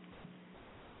and,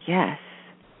 yes,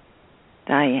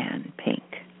 Diane pink.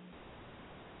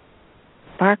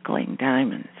 Sparkling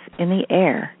diamonds in the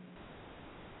air.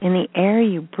 in the air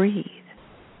you breathe.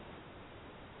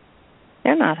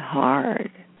 They're not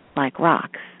hard like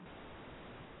rocks.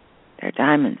 They're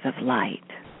diamonds of light.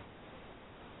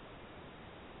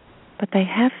 But they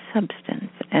have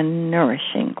substance and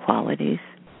nourishing qualities.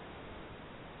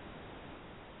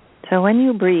 So when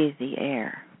you breathe the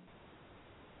air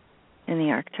in the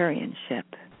Arcturian ship,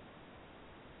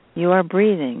 you are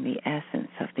breathing the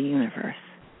essence of the universe,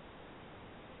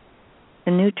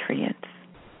 the nutrients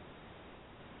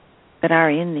that are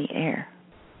in the air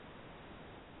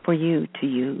for you to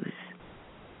use.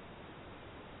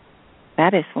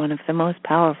 That is one of the most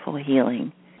powerful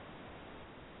healing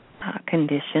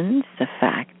conditions, the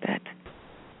fact that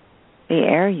the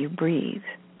air you breathe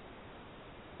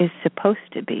is supposed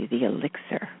to be the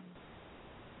elixir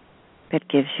that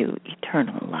gives you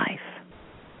eternal life.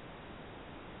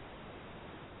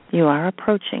 You are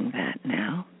approaching that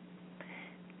now.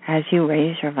 As you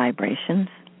raise your vibrations,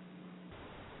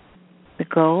 the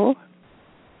goal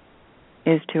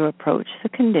is to approach the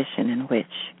condition in which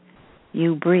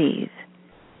you breathe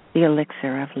the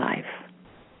elixir of life.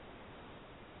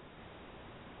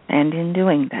 And in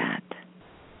doing that,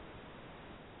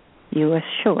 you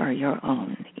assure your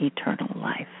own eternal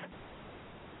life.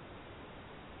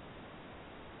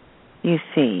 You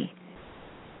see,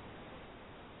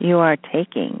 you are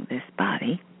taking this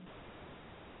body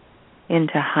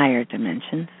into higher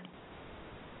dimensions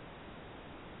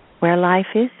where life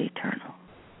is eternal.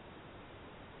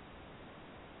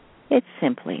 It's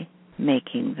simply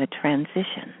making the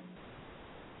transition.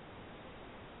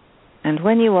 And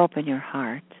when you open your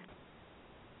heart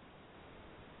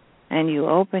and you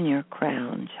open your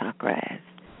crown chakra,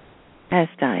 as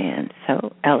Diane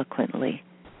so eloquently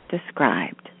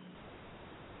described,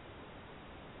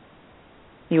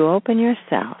 you open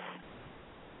yourself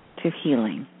to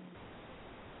healing.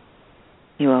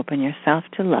 You open yourself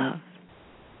to love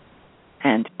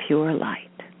and pure light.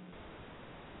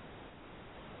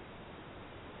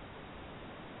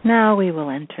 Now we will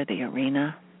enter the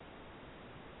arena.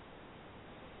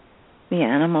 The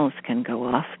animals can go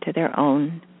off to their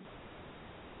own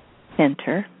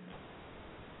center,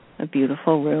 a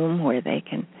beautiful room where they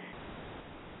can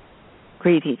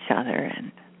greet each other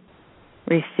and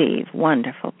receive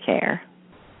wonderful care.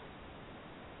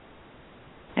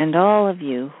 And all of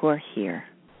you who are here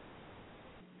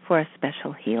for a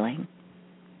special healing,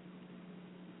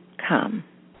 come.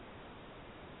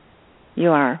 You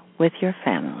are with your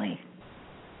family.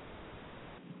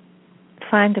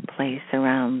 Find a place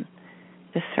around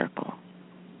the circle,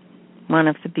 one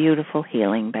of the beautiful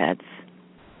healing beds,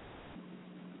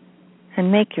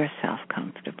 and make yourself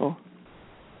comfortable.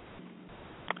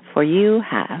 For you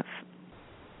have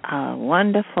a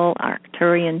wonderful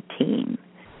Arcturian team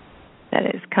that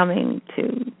is coming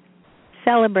to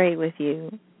celebrate with you.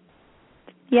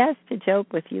 Yes, to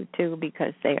joke with you too,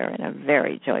 because they are in a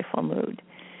very joyful mood.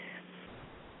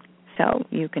 So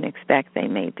you can expect they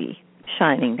may be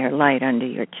shining their light under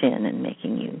your chin and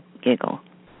making you giggle.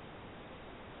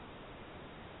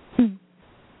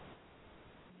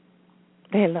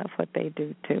 They love what they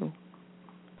do too.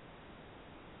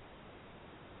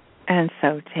 And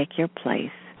so take your place.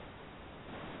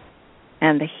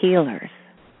 And the healers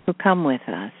who come with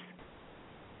us,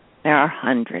 there are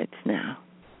hundreds now.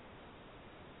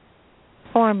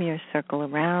 Form your circle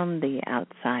around the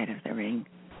outside of the ring,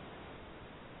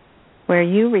 where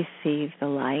you receive the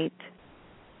light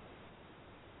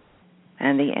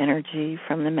and the energy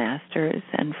from the masters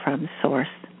and from Source,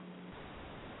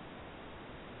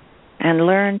 and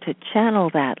learn to channel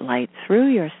that light through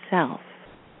yourself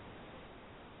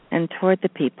and toward the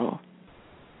people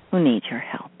who need your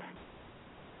help.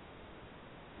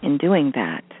 In doing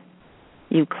that,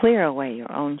 you clear away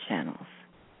your own channels.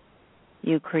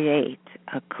 You create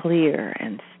a clear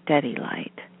and steady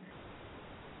light.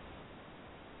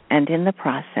 And in the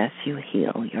process, you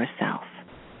heal yourself.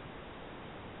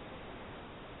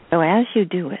 So as you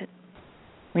do it,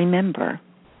 remember,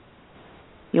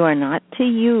 you are not to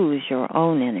use your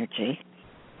own energy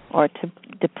or to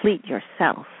deplete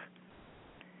yourself.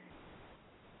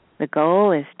 The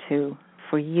goal is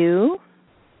for you,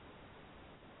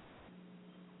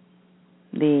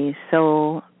 the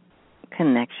soul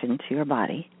connection to your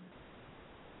body,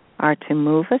 are to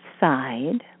move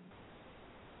aside,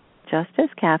 just as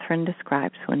Kathryn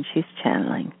describes when she's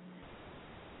channeling.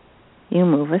 You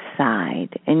move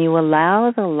aside and you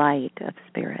allow the light of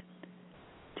Spirit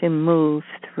to move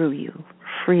through you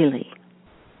freely.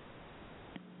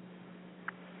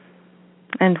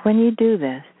 And when you do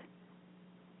this,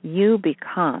 you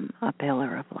become a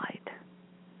pillar of light.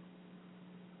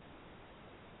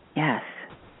 Yes.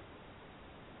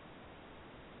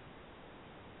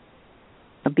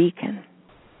 beacon.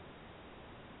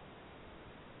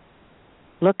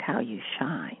 Look how you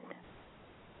shine.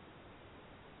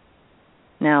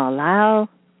 Now allow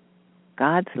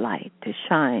God's light to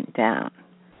shine down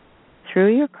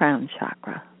through your crown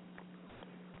chakra,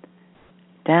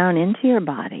 down into your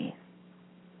body,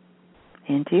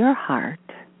 into your heart,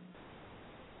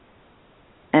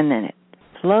 and then it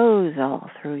flows all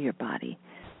through your body.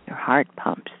 Your heart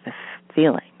pumps the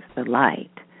feelings, the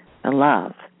light, the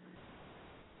love,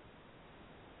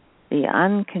 the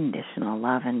unconditional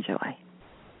love and joy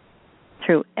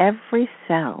through every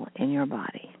cell in your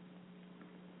body.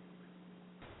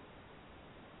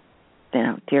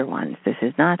 Now, dear ones, this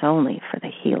is not only for the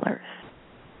healers.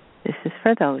 This is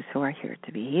for those who are here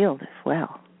to be healed as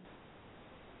well.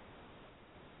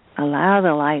 Allow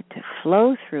the light to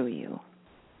flow through you.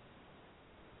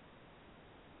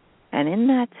 And in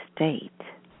that state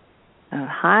of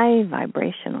high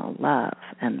vibrational love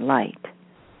and light,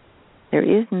 there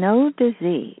is no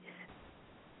disease,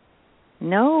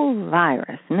 no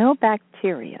virus, no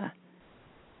bacteria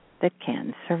that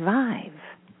can survive.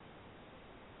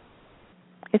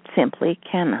 It simply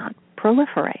cannot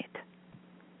proliferate.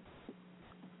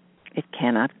 It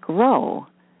cannot grow.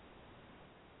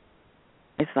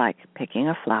 It's like picking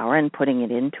a flower and putting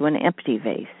it into an empty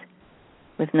vase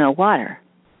with no water.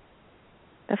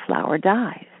 The flower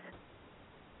dies.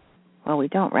 Well, we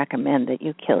don't recommend that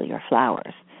you kill your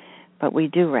flowers, but we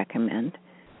do recommend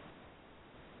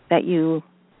that you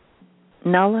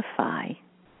nullify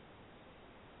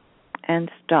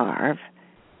and starve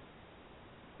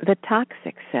the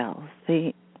toxic cells,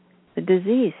 the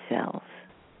disease cells,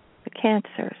 the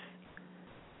cancers,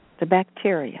 the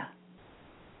bacteria,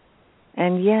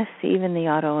 and yes, even the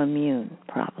autoimmune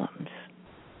problems.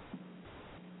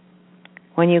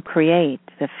 When you create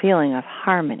the feeling of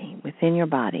harmony within your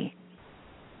body,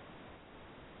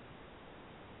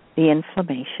 the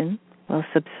inflammation will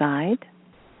subside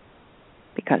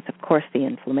because, of course, the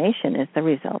inflammation is the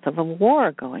result of a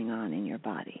war going on in your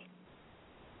body.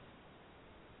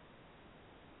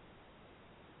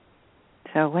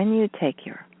 So when you take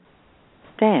your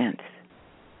stance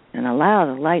and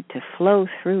allow the light to flow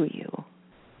through you,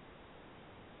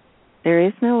 there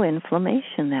is no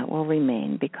inflammation that will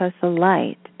remain because the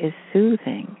light is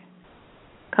soothing,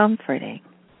 comforting,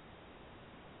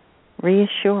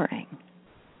 reassuring.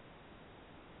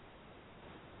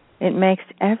 It makes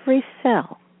every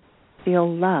cell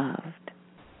feel loved,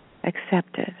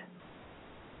 accepted,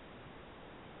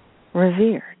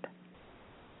 revered.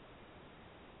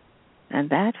 And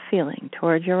that feeling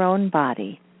toward your own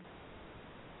body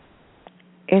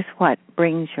is what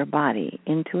brings your body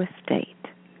into a state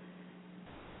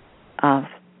of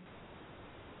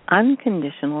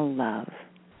unconditional love.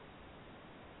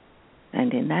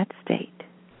 And in that state,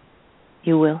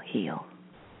 you will heal.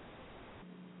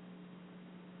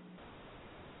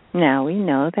 Now, we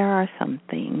know there are some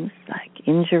things like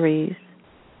injuries,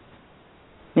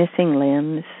 missing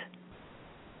limbs,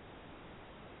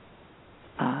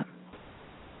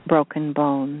 broken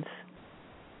bones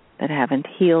that haven't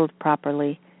healed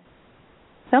properly.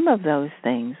 Some of those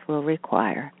things will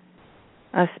require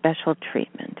a special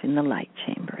treatment in the light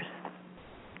chambers.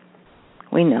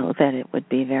 We know that it would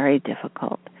be very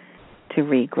difficult to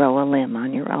regrow a limb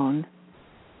on your own,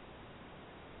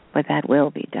 but that will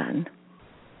be done.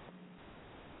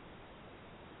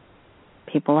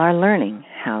 People are learning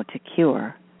how to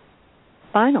cure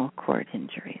spinal cord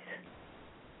injuries.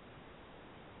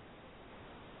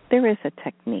 There is a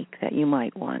technique that you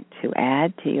might want to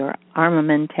add to your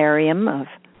armamentarium of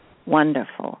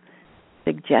wonderful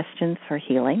suggestions for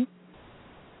healing.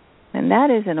 And that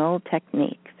is an old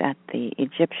technique that the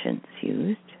Egyptians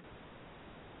used,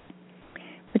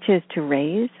 which is to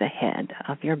raise the head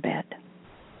of your bed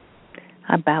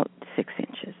about 6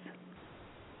 inches.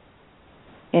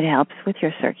 It helps with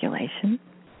your circulation.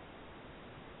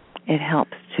 It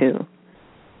helps to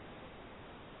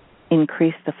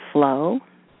increase the flow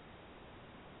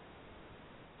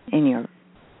in your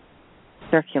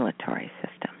circulatory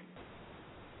system.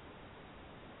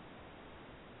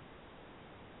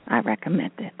 I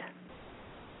recommend it.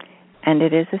 And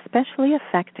it is especially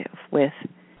effective with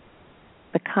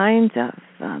the kinds of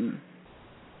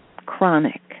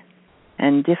chronic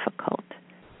and difficult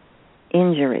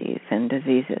injuries and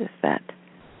diseases that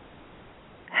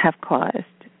have caused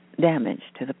damage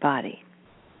to the body.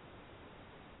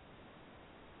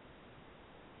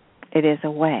 It is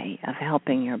a way of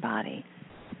helping your body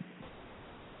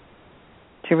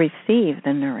to receive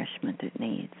the nourishment it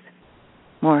needs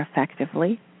more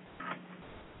effectively.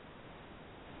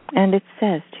 And it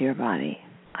says to your body,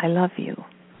 I love you.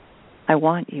 I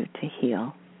want you to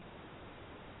heal.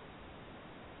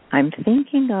 I'm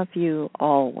thinking of you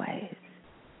always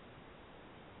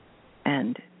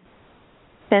and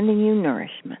sending you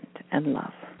nourishment and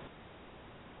love.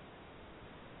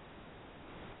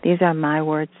 These are my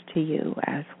words to you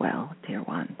as well, dear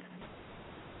ones.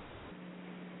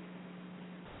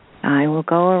 I will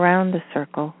go around the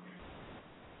circle,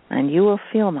 and you will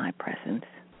feel my presence.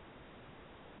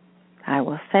 I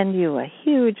will send you a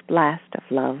huge blast of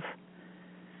love.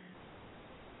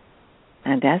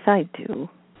 And as I do,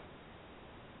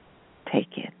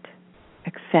 take it,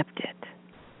 accept it,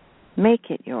 make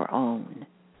it your own.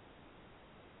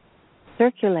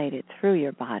 Circulate it through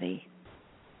your body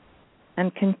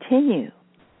and continue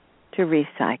to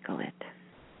recycle it.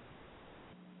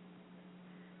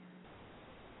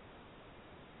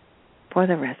 For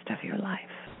the rest of your life.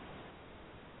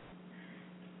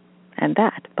 And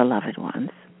that, beloved ones,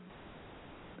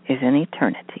 is an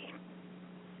eternity.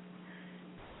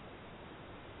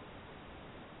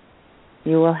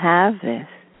 You will have this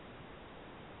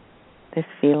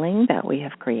feeling that we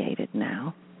have created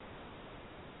now,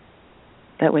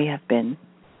 that we have been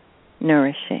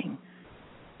nourishing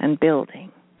and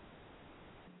building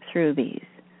through these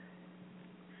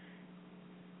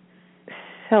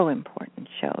so important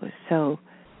shows, so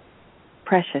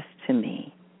precious to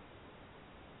me,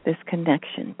 this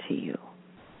connection to you.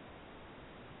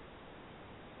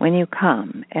 When you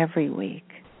come every week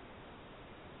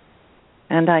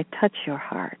and I touch your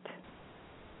heart,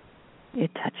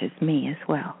 it touches me as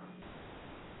well.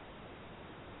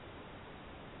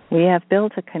 We have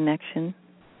built a connection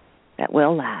that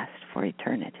will last for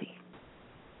eternity.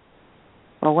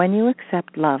 Well, when you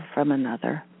accept love from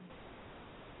another,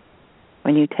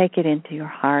 when you take it into your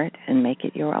heart and make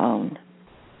it your own,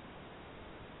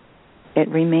 it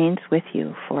remains with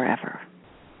you forever.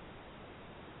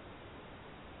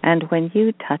 And when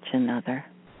you touch another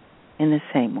in the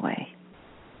same way,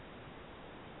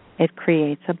 it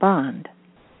creates a bond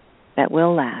that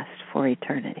will last for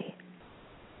eternity.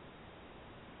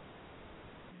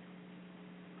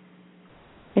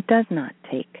 It does not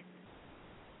take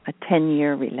a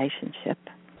 10-year relationship.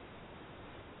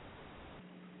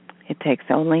 It takes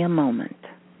only a moment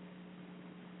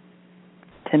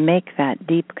to make that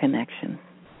deep connection,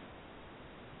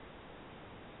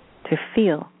 to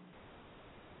feel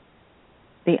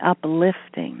the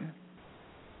uplifting,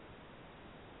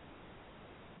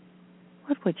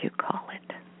 what would you call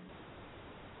it?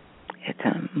 It's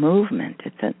a movement,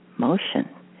 it's a motion,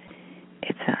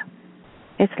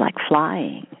 it's like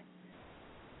flying.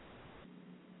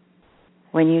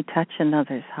 When you touch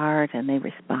another's heart and they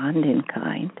respond in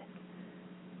kind,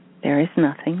 there is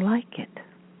nothing like it.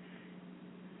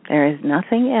 There is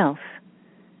nothing else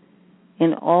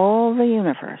in all the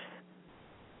universe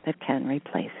that can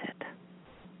replace it.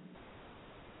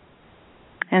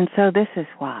 And so this is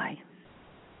why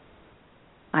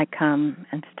I come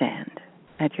and stand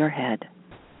at your head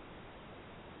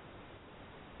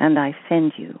and I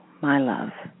send you my love.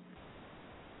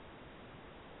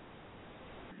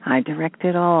 I direct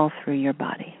it all through your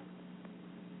body.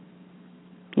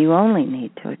 You only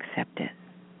need to accept it,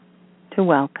 to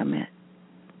welcome it,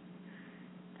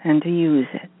 and to use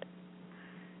it.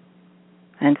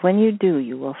 And when you do,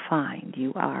 you will find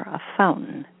you are a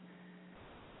fountain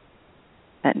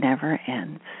that never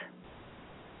ends.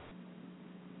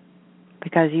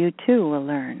 Because you too will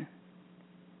learn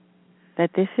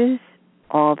that this is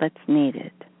all that's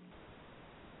needed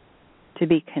to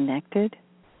be connected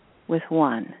with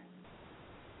one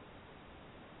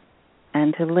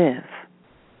and to live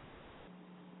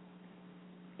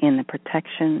in the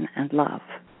protection and love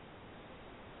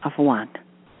of one.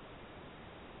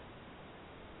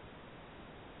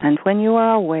 And when you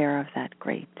are aware of that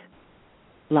great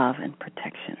love and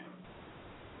protection,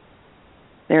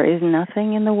 there is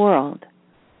nothing in the world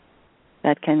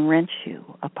that can wrench you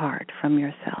apart from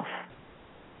yourself,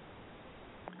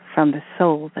 from the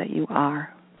soul that you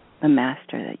are, the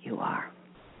master that you are.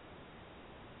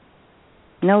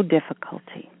 No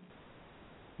difficulty,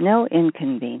 no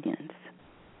inconvenience,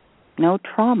 no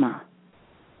trauma,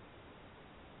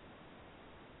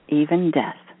 even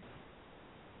death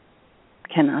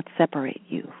cannot separate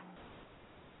you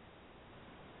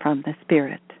from the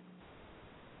spirit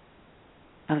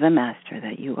of the master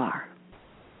that you are.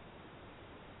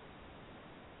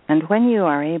 And when you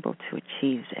are able to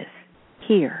achieve this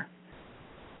here,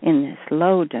 in this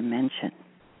low dimension,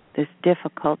 this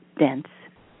difficult, dense,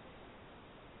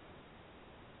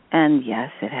 and yes,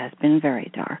 it has been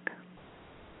very dark,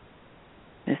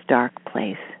 this dark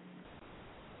place,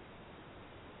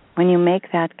 when you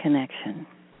make that connection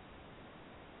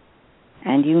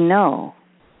and you know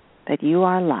that you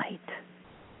are light,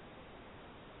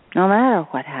 No matter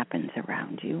what happens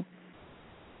around you,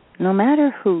 no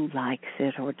matter who likes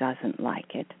it or doesn't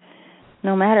like it,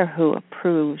 no matter who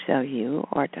approves of you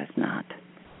or does not,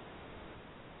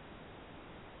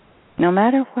 no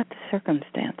matter what the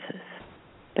circumstances,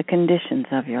 the conditions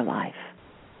of your life,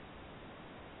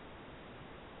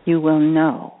 you will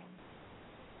know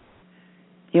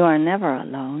you are never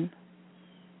alone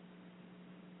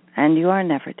and you are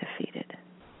never defeated.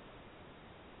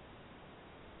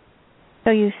 So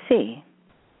you see,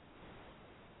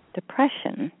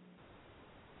 depression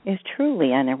is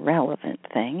truly an irrelevant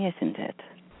thing, isn't it?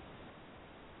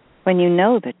 When you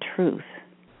know the truth,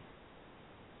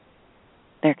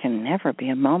 there can never be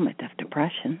a moment of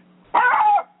depression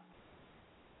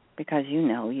because you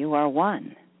know you are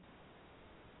one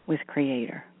with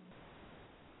Creator.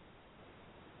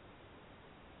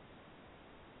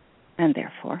 And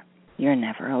therefore, you're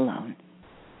never alone.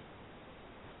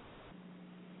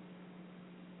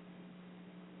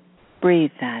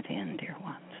 Breathe that in, dear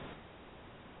ones.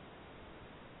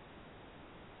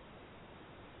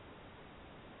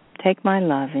 Take my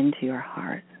love into your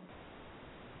heart,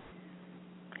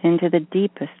 into the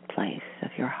deepest place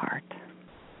of your heart.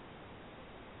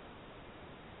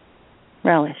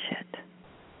 Relish it.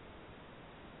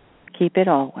 Keep it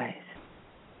always.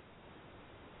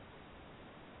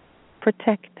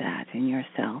 Protect that in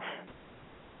yourself.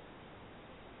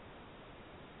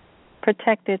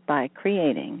 Protect it by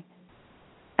creating,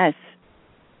 as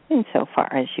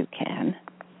insofar as you can,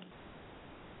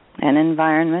 an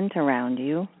environment around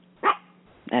you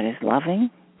that is loving,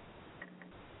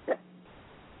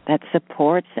 that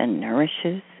supports and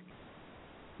nourishes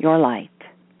your light.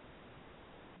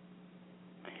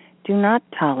 Do not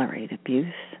tolerate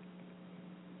abuse,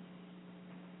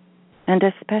 and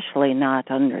especially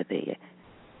not under the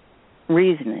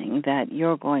reasoning that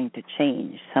you're going to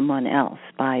change someone else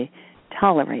by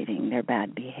tolerating their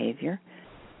bad behavior,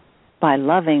 by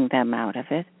loving them out of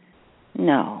it.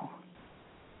 No.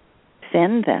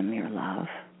 Send them your love.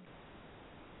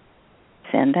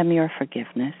 Send them your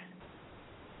forgiveness.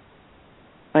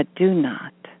 But do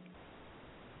not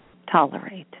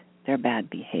tolerate their bad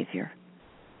behavior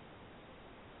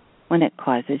when it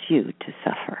causes you to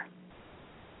suffer.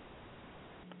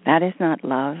 That is not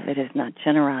love, it is not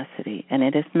generosity, and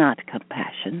it is not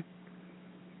compassion.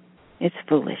 It's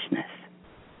foolishness.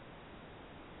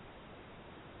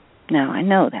 Now, I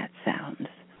know that sounds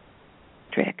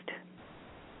strict,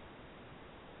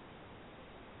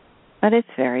 but it's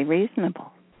very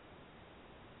reasonable.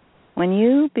 When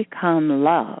you become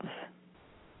love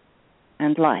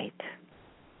and light,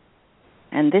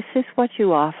 and this is what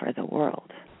you offer the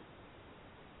world,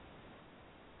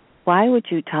 why would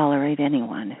you tolerate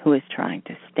anyone who is trying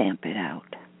to stamp it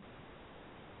out?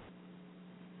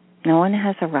 No one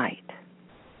has a right.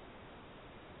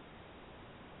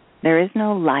 There is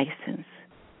no license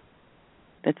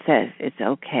that says it's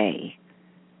okay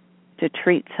to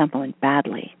treat someone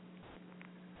badly,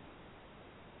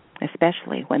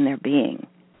 especially when they're being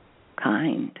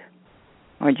kind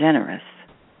or generous.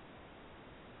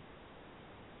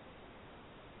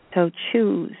 So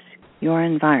choose your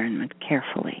environment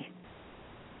carefully.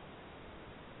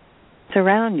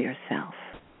 Surround yourself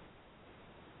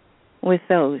with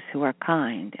those who are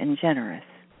kind and generous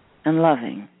and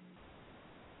loving.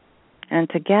 And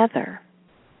together,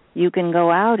 you can go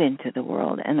out into the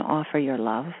world and offer your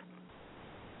love.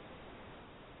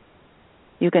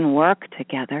 You can work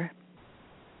together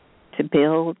to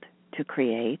build, to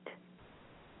create.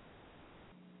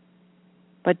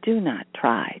 But do not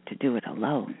try to do it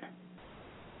alone.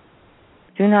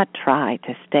 Do not try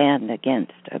to stand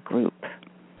against a group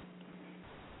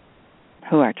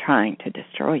who are trying to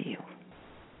destroy you.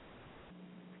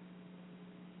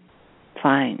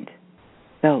 Find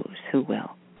those who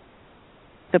will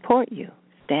support you,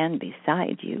 stand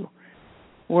beside you,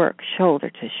 work shoulder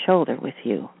to shoulder with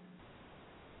you.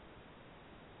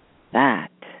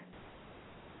 That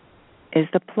is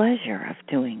the pleasure of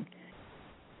doing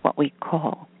what we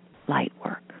call light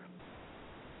work.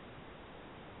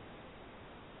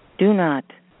 Do not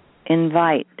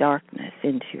invite darkness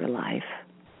into your life.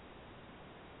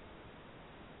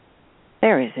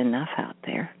 There is enough out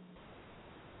there.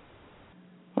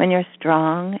 When you're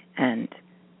strong and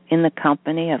in the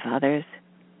company of others,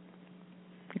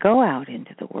 go out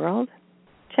into the world.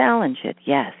 Challenge it,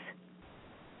 yes.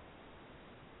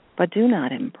 But do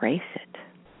not embrace it.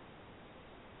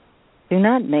 Do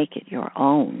not make it your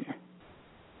own.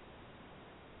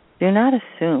 Do not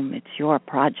assume it's your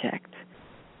project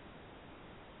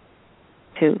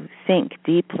to sink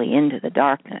deeply into the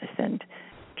darkness and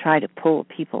try to pull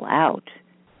people out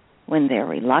when they're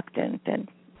reluctant and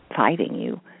fighting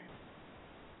you.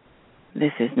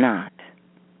 this is not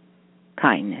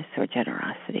kindness or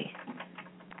generosity.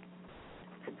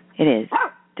 It is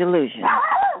delusion.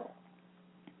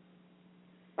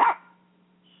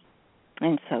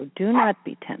 And so do not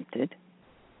be tempted,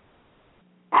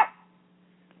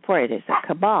 for it is a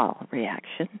cabal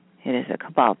reaction. It is a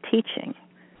cabal teaching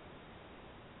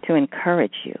to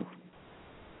encourage you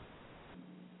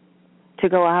to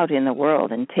go out in the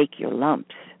world and take your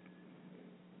lumps,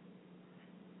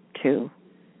 to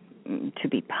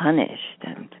be punished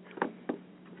and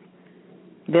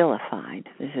vilified.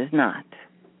 This is not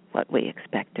what we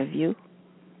expect of you.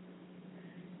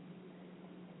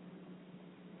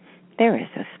 There is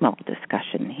a small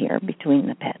discussion here between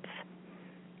the pets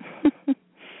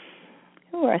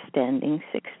who are standing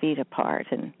 6 feet apart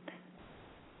and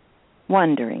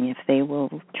wondering if they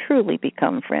will truly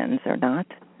become friends or not.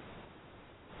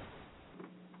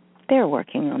 They're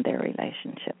working on their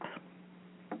relationship.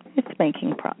 It's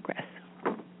making progress.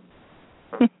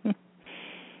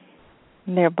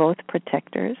 They're both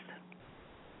protectors.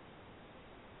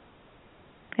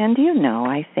 And you know,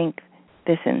 I think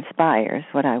this inspires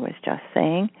what I was just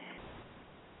saying.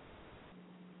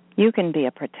 You can be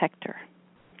a protector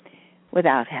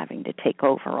without having to take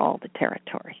over all the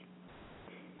territory.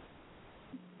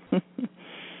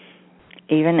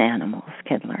 Even animals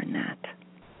can learn that.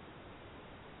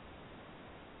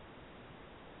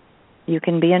 You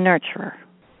can be a nurturer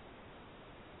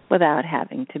without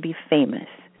having to be famous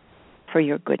for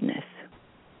your goodness.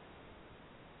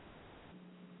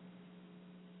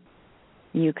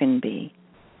 You can be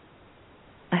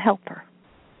a helper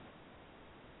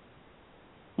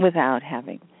without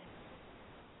having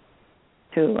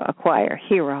to acquire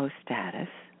hero status.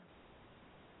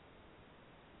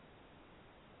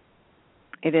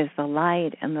 It is the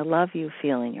light and the love you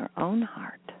feel in your own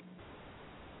heart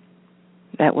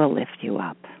that will lift you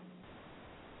up.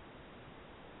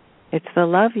 It's the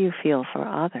love you feel for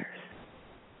others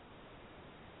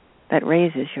that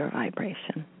raises your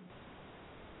vibration,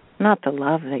 not the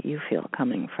love that you feel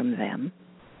coming from them.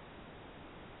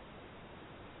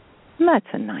 And that's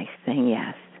a nice thing,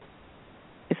 yes.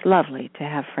 It's lovely to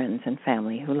have friends and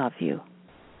family who love you.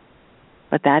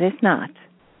 But that is not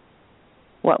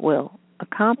what will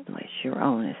accomplish your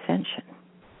own ascension.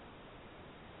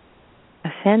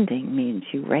 Ascending means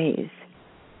you raise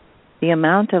the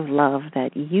amount of love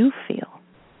that you feel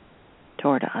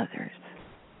toward others.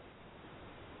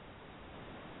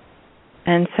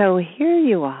 And so here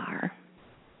you are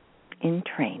in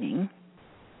training,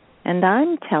 and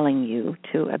I'm telling you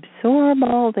to absorb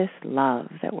all this love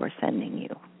that we're sending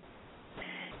you.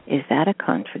 Is that a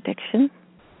contradiction?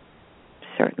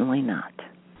 Certainly not.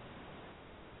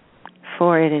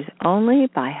 For it is only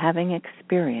by having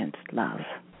experienced love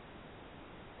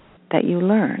that you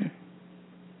learn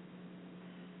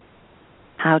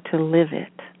how to live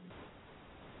it,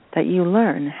 that you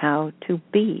learn how to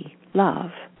be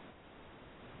love.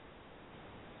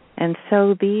 And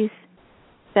so these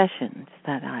sessions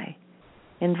that I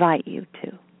invite you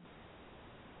to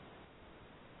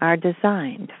are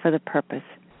designed for the purpose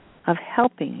of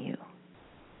helping you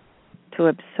to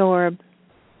absorb,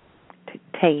 to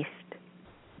taste,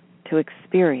 to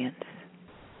experience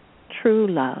true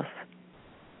love,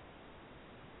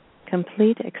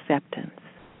 complete acceptance,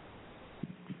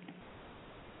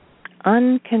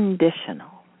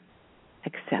 unconditional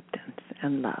acceptance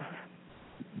and love.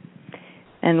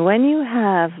 And when you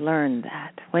have learned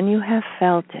that, when you have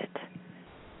felt it,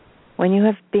 when you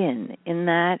have been in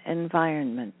that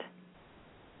environment,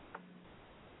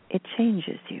 it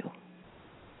changes you.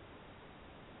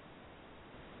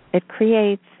 It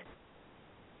creates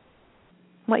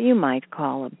what you might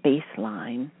call a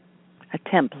baseline, a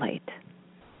template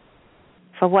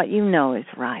for what you know is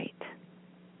right,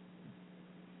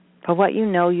 for what you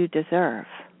know you deserve,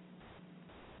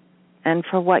 and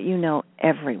for what you know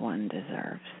everyone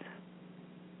deserves.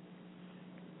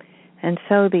 And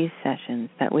so these sessions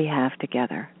that we have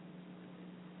together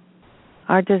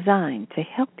are designed to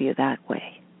help you that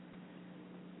way,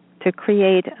 to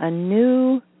create a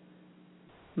new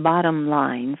bottom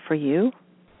line for you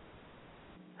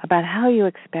about how you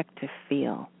expect to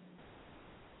feel,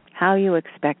 how you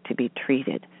expect to be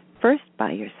treated, first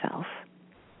by yourself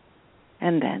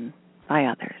and then by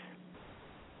others,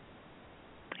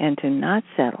 and to not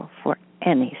settle for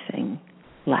anything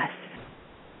less.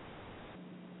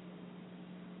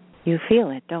 You feel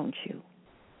it, don't you?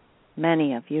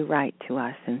 Many of you write to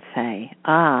us and say,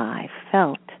 I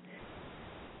felt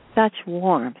such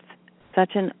warmth,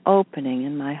 such an opening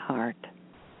in my heart,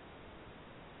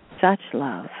 such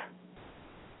love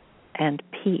and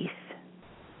peace.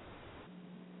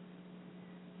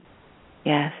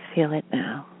 Yes, feel it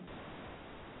now.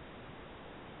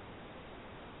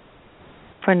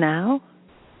 For now,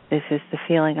 this is the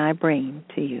feeling I bring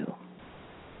to you.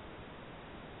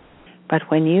 But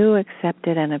when you accept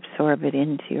it and absorb it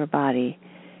into your body,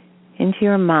 into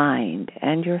your mind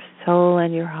and your soul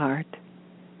and your heart,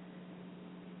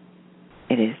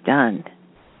 it is done.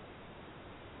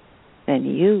 Then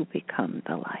you become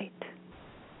the light.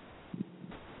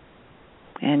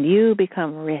 And you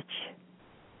become rich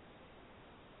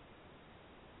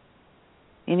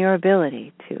in your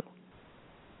ability to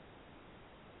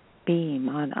beam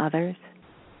on others,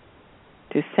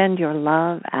 to send your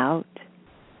love out,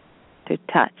 to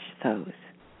touch those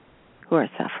who are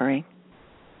suffering.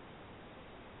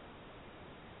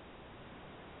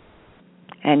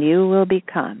 And you will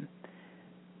become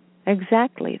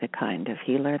exactly the kind of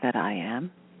healer that I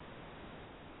am.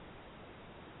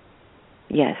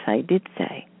 Yes, I did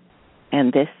say,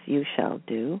 and this you shall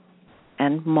do,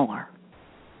 and more.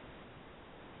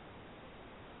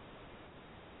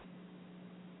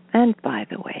 And by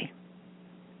the way,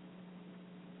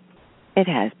 it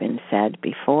has been said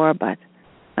before, but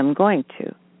I'm going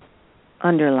to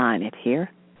underline it here.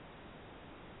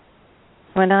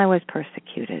 When I was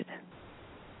persecuted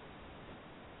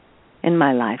in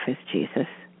my life as Jesus,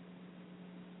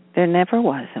 there never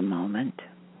was a moment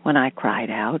when I cried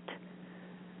out,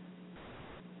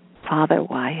 "Father,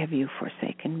 why have you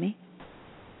forsaken me?"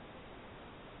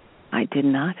 I did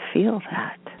not feel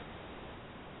that.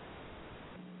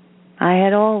 I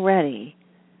had already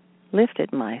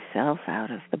lifted myself out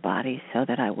of the body so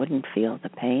that I wouldn't feel the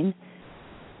pain,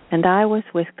 and I was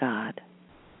with God.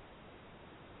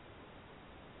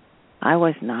 I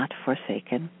was not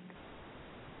forsaken.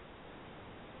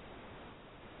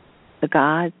 The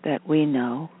God that we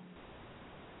know,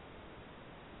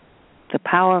 the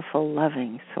powerful,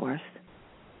 loving source,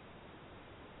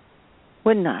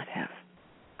 would not have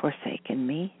forsaken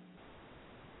me.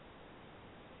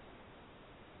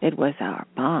 It was our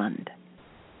bond,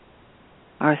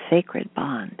 our sacred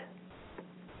bond.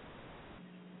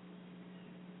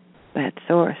 That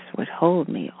source would hold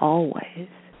me always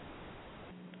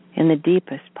in the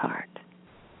deepest part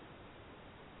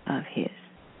of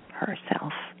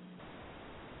herself.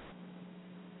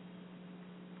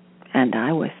 And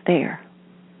I was there.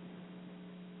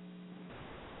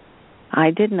 I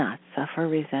did not suffer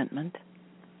resentment.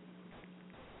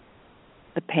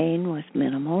 The pain was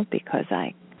minimal because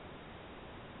I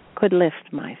could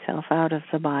lift myself out of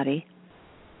the body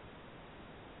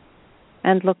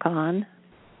and look on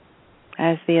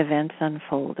as the events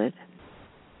unfolded.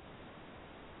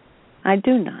 I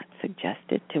do not suggest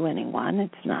it to anyone.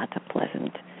 It's not a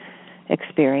pleasant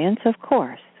experience, of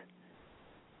course.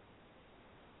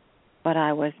 But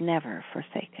I was never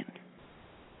forsaken.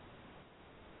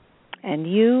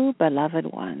 And you, beloved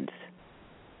ones,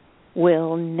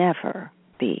 will never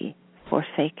be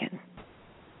forsaken.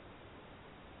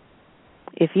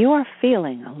 If you are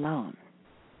feeling alone,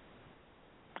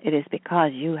 it is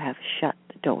because you have shut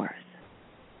the doors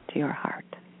to your heart.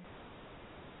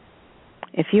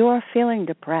 If you are feeling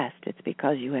depressed, it's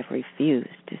because you have refused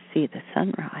to see the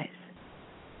sunrise.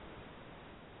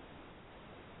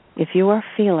 If you are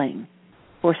feeling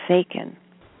forsaken,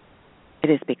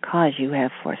 it is because you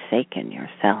have forsaken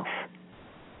yourself.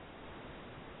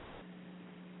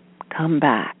 Come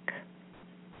back.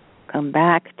 Come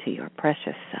back to your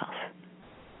precious self.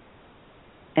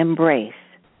 Embrace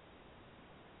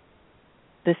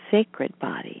the sacred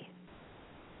body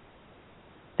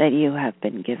that you have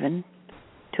been given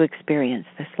to experience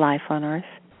this life on earth.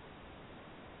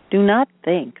 Do not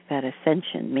think that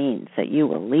ascension means that you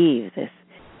will leave this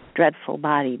dreadful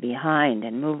body behind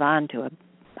and move on to a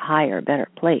higher, better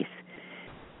place.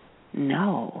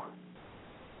 No.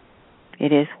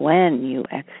 It is when you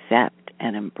accept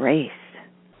and embrace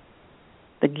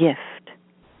the gift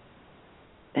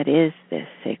that is this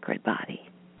sacred body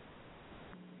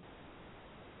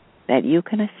that you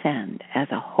can ascend as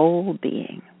a whole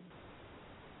being,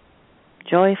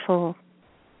 joyful,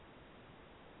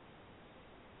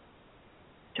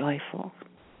 joyful,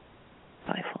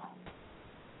 joyful.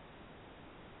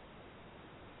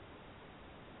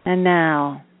 And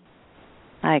now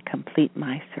I complete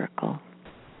my circle.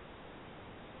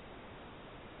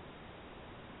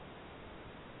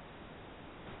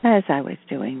 As I was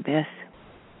doing this,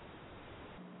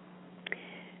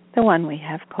 the one we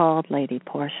have called Lady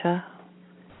Portia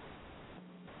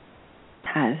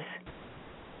has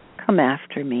come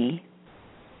after me,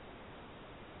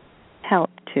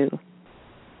 helped to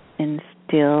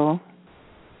instill,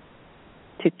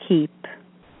 to keep,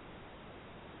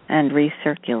 and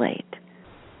recirculate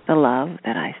the love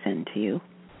that I send to you.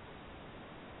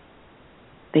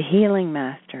 The healing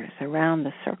masters around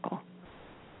the circle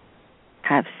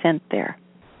have sent their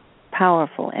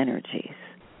powerful energies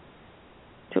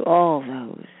to all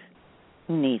those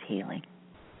who need healing.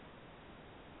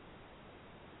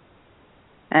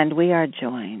 And we are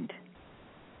joined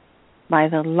by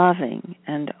the loving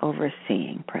and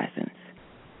overseeing presence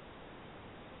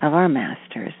of our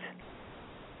masters,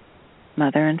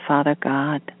 Mother and Father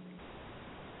God,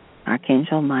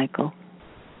 Archangel Michael,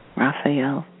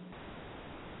 Raphael,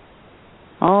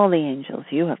 all the angels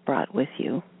you have brought with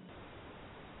you,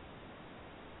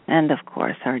 and of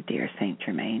course our dear Saint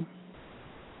Germain.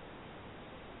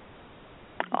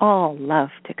 All love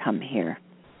to come here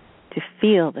to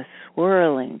feel the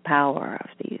swirling power of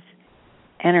these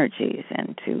energies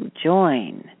and to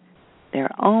join their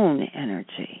own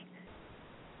energy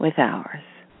with ours.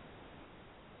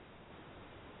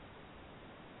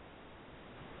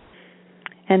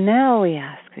 And now we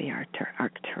ask the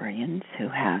Arcturians who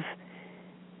have,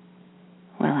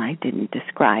 well, I didn't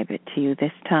describe it to you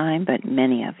this time, but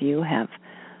many of you have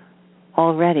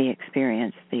already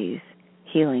experienced these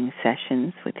healing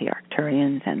sessions with the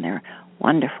Arcturians and their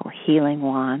wonderful healing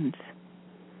wands.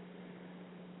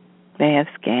 They have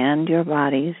scanned your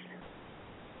bodies.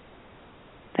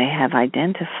 They have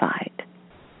identified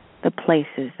the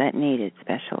places that needed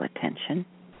special attention.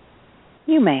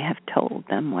 You may have told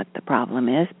them what the problem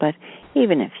is, but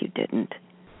even if you didn't,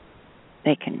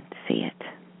 they can see it.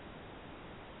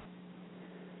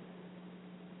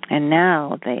 And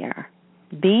now they are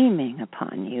beaming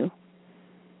upon you,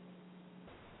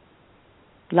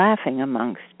 laughing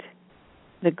amongst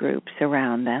the groups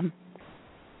around them,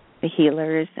 the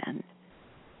healers and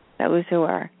those who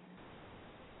are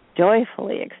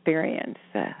joyfully experiencing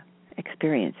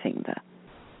the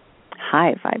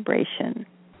high vibration.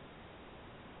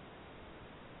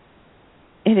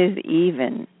 It is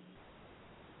even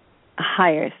a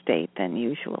higher state than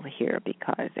usual here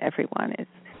because everyone is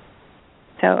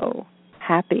so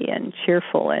happy and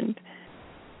cheerful and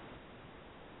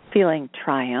feeling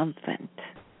triumphant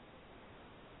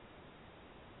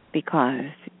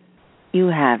because you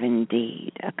have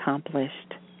indeed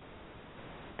accomplished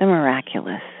the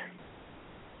miraculous.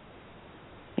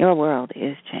 Your world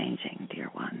is changing, dear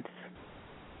ones.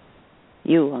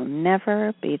 You will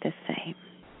never be the same.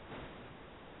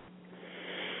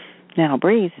 Now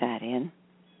breathe that in.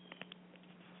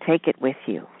 Take it with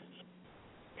you.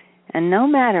 And no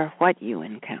matter what you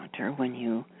encounter when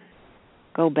you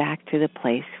go back to the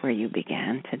place where you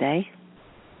began today,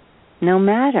 no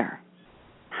matter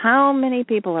how many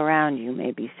people around you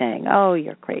may be saying, oh,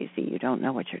 you're crazy, you don't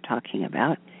know what you're talking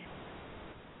about,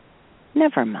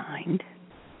 never mind.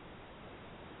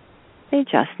 They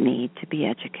just need to be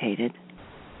educated.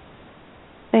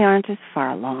 They aren't as far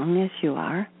along as you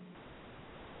are.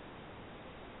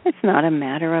 It's not a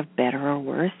matter of better or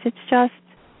worse. It's just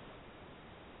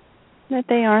that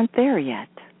they aren't there yet.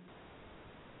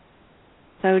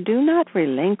 So do not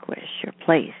relinquish your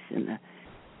place in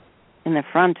the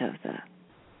front of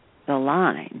the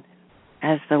line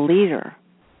as the leader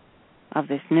of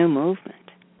this new movement.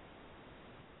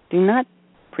 Do not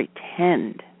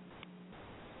pretend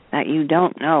that you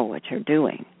don't know what you're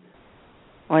doing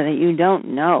or that you don't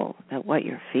know that what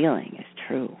you're feeling is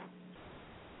true.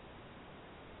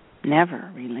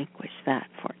 Never relinquish that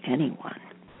for anyone,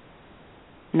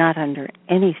 not under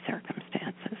any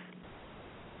circumstances.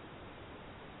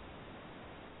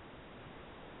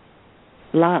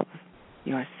 Love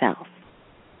yourself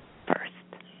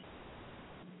first,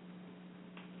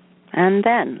 and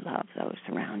then love those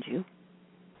around you.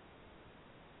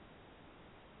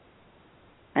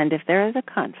 And if there is a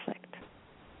conflict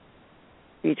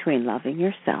between loving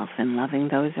yourself and loving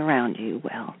those around you,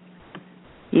 well,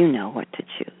 you know what to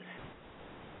choose.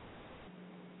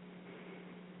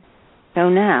 So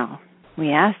now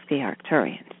we ask the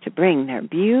Arcturians to bring their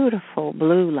beautiful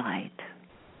blue light,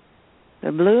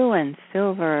 the blue and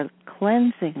silver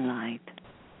cleansing light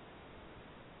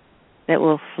that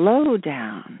will flow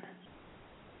down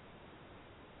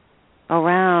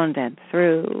around and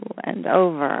through and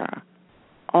over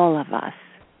all of us,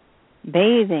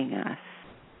 bathing us,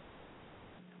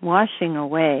 washing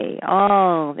away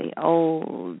all the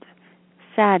old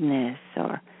sadness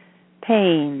or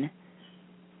pain,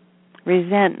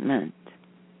 resentment,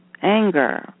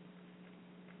 anger,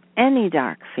 any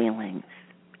dark feelings,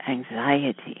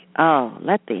 anxiety. Oh,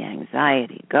 let the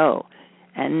anxiety go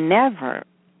and never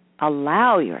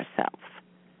allow yourself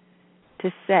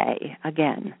to say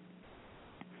again,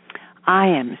 I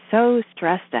am so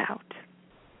stressed out.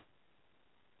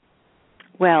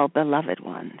 Well, beloved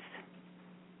ones,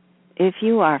 if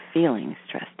you are feeling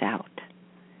stressed out,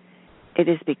 it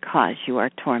is because you are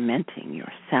tormenting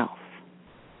yourself.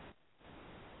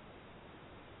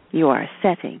 You are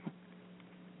setting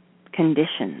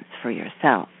conditions for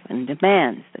yourself and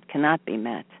demands that cannot be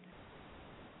met,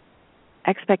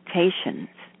 expectations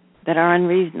that are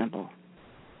unreasonable.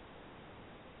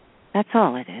 That's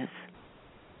all it is.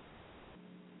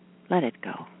 Let it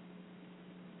go.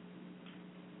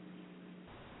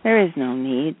 There is no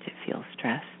need to feel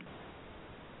stress.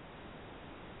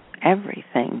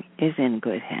 Everything is in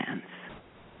good hands.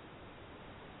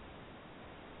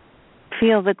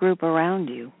 Feel the group around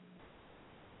you.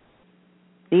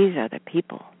 These are the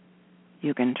people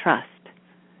you can trust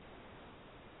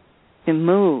to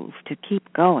move, to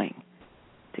keep going,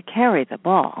 to carry the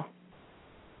ball,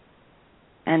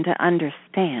 and to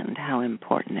understand how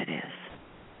important it is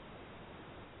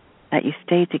that you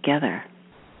stay together,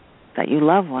 that you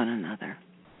love one another,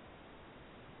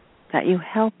 that you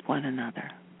help one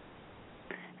another,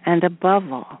 and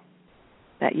above all,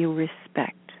 that you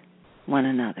respect one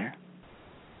another.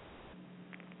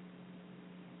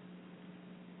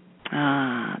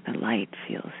 The light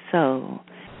feels so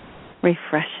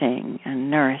refreshing and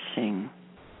nourishing.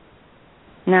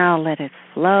 Now let it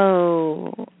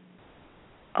flow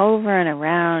over and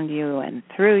around you and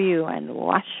through you and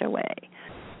wash away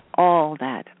all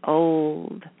those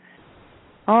old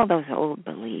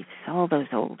beliefs, all those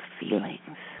old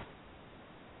feelings,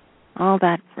 all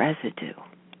that residue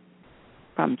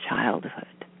from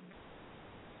childhood,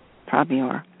 from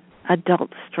your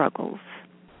adult struggles,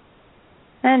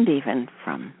 and even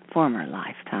from former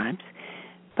lifetimes.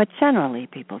 But generally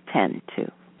people tend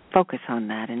to focus on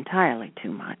that entirely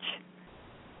too much.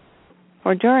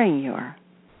 For during your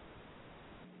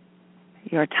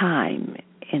time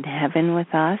in heaven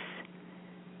with us,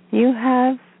 you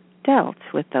have dealt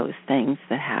with those things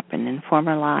that happened in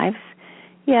former lives.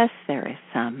 Yes, there is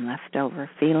some leftover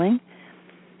feeling,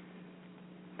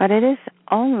 but it is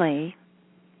only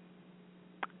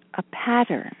a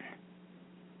pattern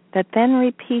that then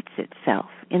repeats itself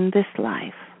in this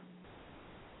life.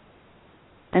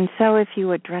 And so if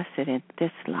you address it in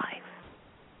this life,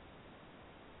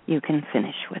 you can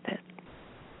finish with it.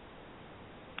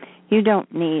 You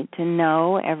don't need to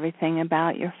know everything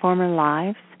about your former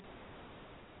lives.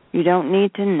 You don't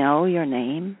need to know your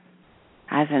name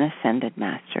as an ascended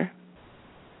master.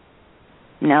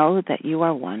 Know that you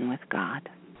are one with God,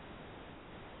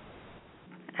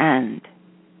 and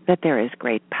that there is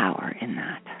great power in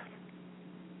that.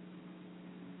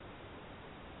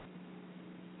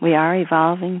 We are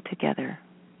evolving together,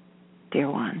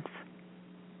 dear ones,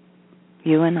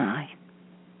 you and I.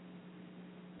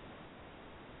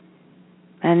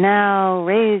 And now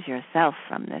raise yourself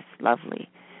from this lovely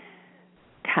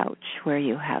couch where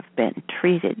you have been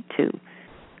treated to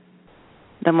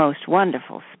the most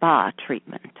wonderful spa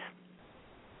treatment.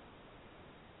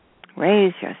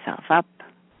 Raise yourself up.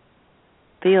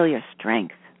 Feel your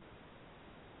strength.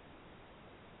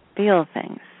 Feel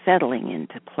things settling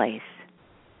into place.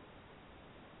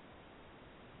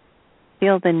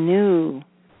 Feel the new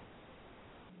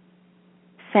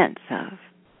sense of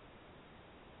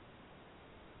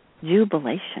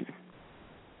jubilation,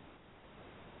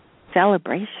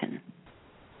 celebration,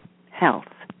 health,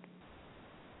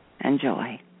 and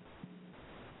joy.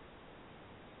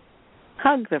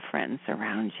 Hug the friends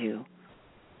around you.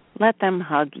 Let them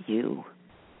hug you.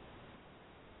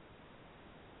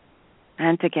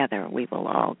 And together we will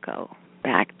all go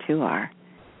back to our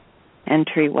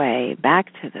entryway,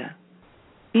 back to the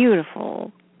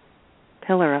beautiful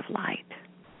pillar of light.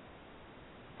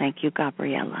 Thank you,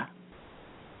 Gabriella,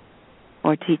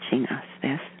 for teaching us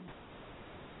this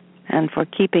and for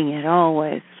keeping it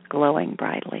always glowing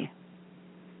brightly.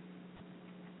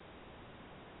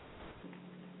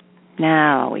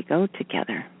 Now we go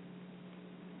together.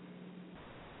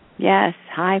 Yes,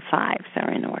 high fives are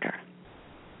in order.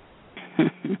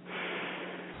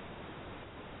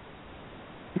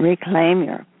 Reclaim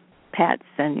your pets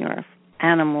and your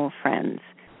animal friends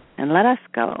and let us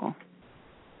go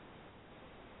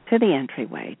to the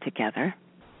entryway together.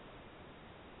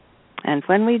 And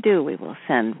when we do, we will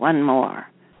send one more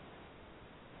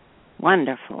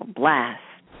wonderful blast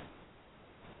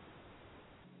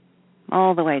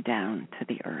all the way down to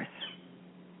the earth.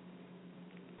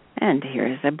 And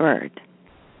here's a bird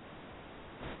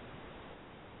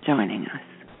joining us.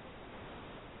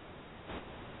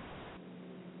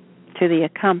 To the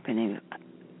accompaniment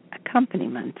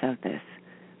of this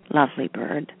lovely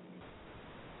bird,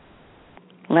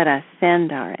 let us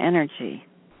send our energy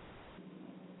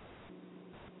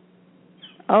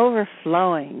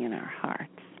overflowing in our hearts.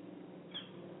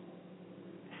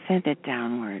 Send it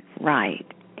downward, right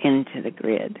into the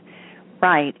grid,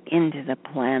 right into the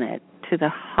planet, to the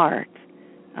heart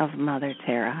of Mother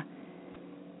Terra,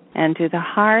 and to the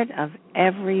heart of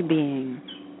every being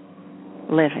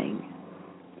living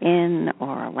in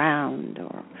or around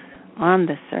or on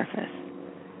the surface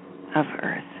of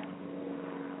Earth.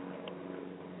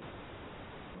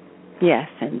 Yes,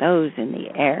 and those in the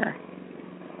air,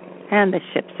 and the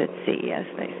ships at sea, as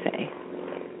they say.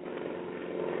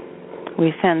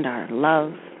 We send our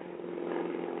love,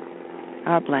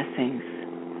 our blessings,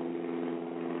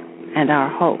 and our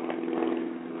hope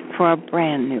for a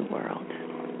brand new world.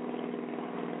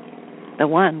 The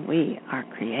one we are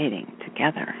creating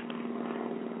together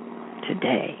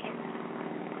today.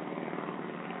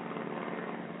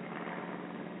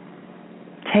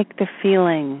 Take the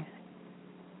feeling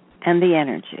and the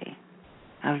energy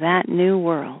of that new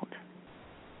world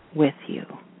with you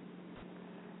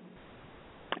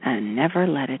and never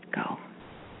let it go.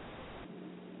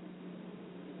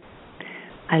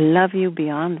 I love you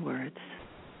beyond words.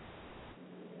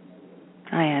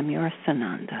 I am your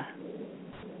Sananda.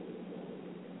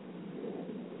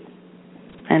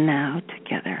 And now,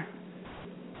 together,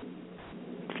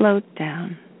 float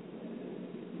down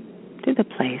to the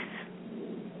place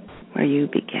where you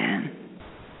began.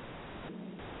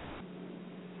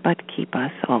 But keep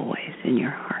us always in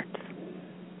your hearts.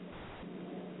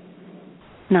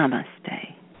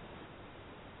 Namaste.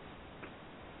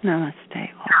 Namaste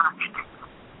all.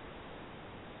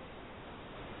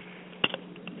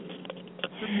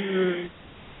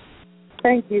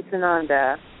 Thank you,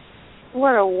 Sananda.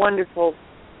 What a wonderful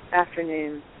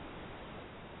afternoon.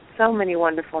 So many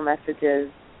wonderful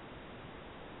messages.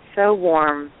 So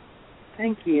warm.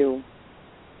 Thank you.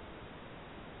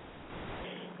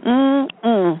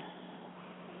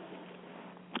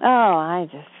 Oh, I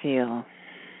just feel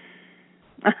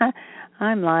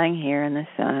I'm lying here in the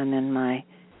sun in my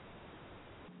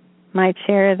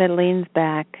chair that leans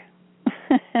back.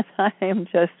 And I am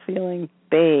just feeling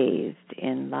bathed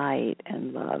in light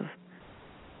and love.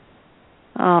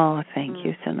 Oh, thank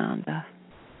you, Sananda.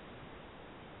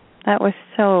 That was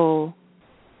so...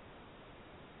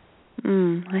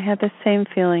 I had the same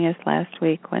feeling as last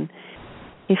week when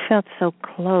he felt so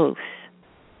close.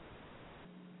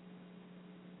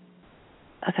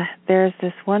 There's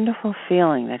this wonderful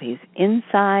feeling that he's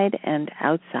inside and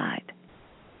outside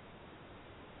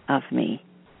of me.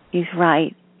 He's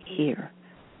right here.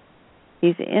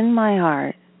 He's in my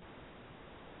heart.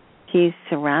 He's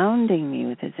surrounding me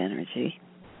with his energy.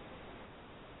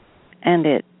 And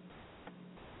it's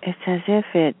as if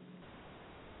it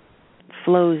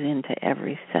flows into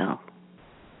every cell.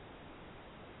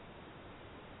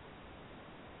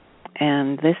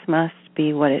 And this must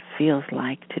be what it feels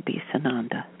like to be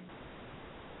Sananda.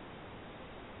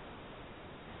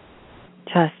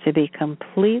 Just to be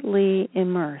completely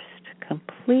immersed,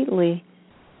 completely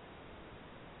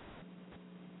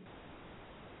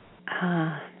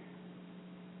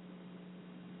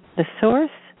the source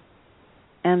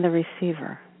and the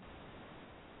receiver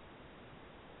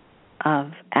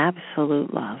of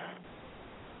absolute love.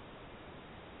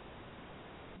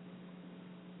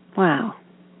 Wow.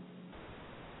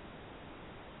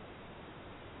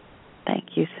 Thank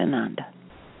you, Sananda.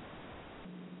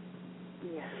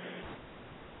 Yes.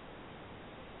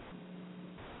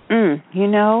 You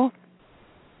know,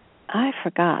 I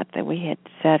forgot that we had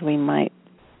said we might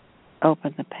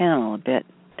open the panel a bit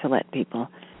to let people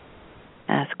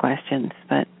ask questions,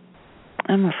 but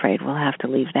I'm afraid we'll have to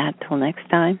leave that till next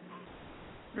time.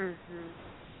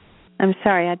 I'm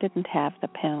sorry, I didn't have the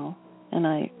panel, and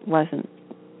I wasn't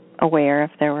aware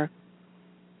if there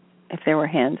were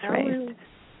hands raised.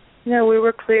 No, we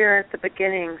were clear at the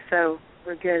beginning, so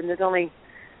we're good. And there's only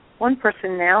one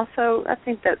person now, so I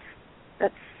think that's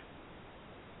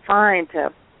fine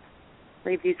to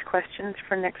leave these questions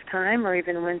for next time or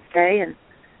even Wednesday.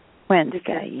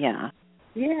 Yeah.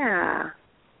 Yeah.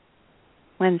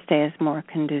 Wednesday is more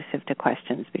conducive to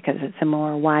questions because it's a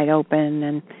more wide open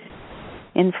and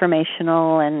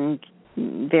informational and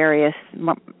various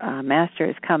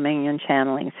masters coming and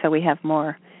channeling, so we have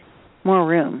more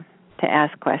room to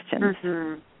ask questions.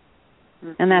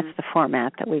 And that's the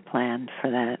format that we planned for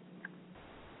that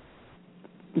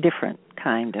different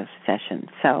kind of session.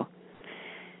 So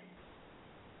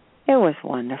it was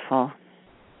wonderful.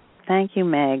 Thank you,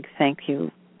 Meg. Thank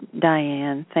you,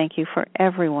 Diane. Thank you for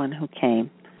everyone who came.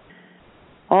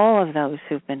 All of those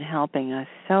who've been helping us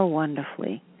so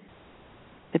wonderfully.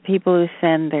 The people who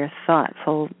send their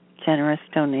thoughtful, generous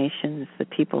donations, the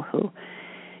people who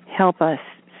help us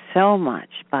so much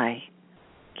by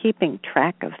keeping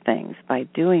track of things, by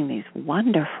doing these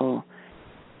wonderful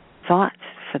thoughts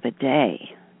for the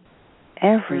day.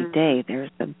 every day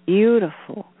there's a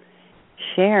beautiful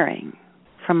sharing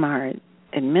from our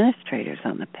administrators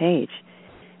on the page.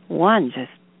 One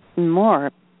just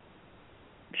more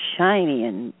shiny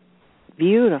and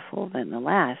beautiful than the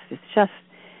last. It's just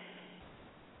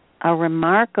a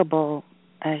remarkable,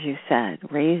 as you said,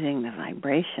 raising the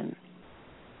vibration.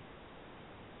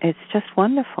 It's just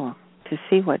wonderful to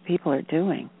see what people are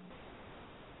doing.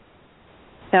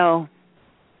 So,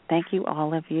 thank you,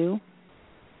 all of you.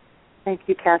 Thank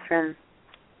you, Kathryn.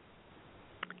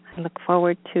 I look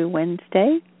forward to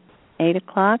Wednesday, 8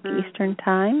 o'clock Eastern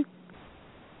Time.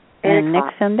 And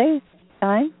next Sunday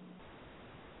time?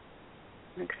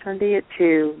 Next Sunday at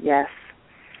 2, yes.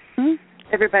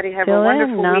 Everybody have Till a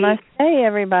wonderful week. Namaste,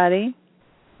 everybody.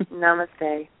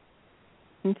 Namaste.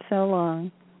 It's so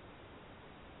long.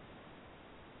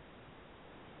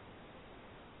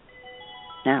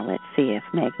 Now let's see if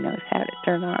Meg knows how to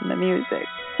turn on the music.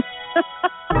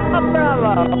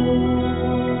 Bravo.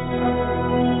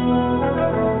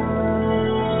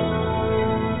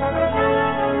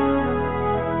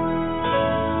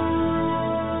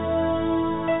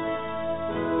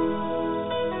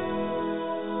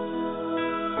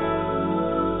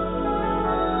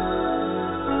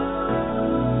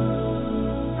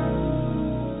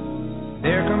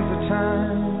 There comes a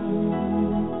time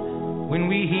when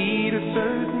we heed a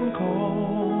certain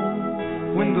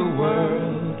call, when the world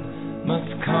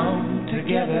must come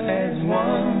together as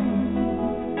one.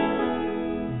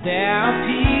 There are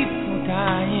people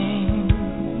dying.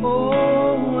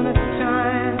 Oh, and it's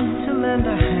time to lend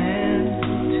a hand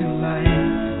to life,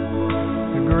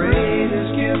 the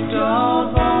greatest gift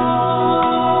of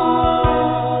all.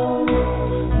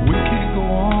 We can't go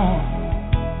on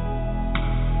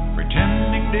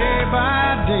pretending day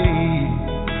by day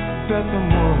that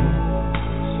someone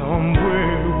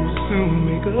somewhere will soon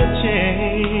make a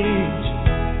change.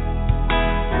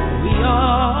 We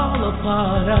all a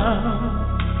part of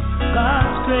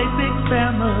God's great big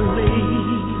family,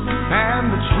 and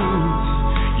the truth,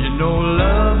 you know,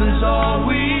 love is all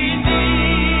we need.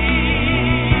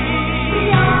 We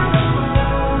are the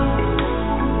world,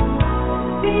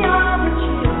 we are the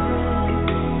children,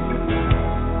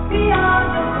 we are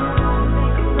the ones who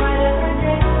make a brighter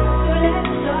day, so let's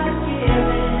start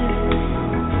giving.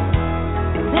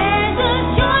 There's a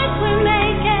choice we're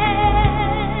making,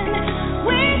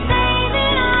 we're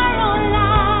saving our own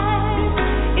lives.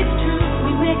 It's true,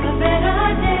 we make a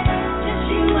better day, just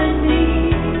you and me.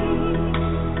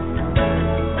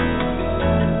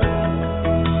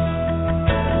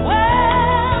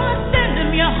 Well, send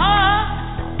them your heart,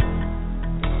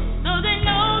 so they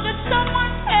know that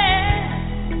someone cares,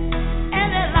 and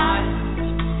their lives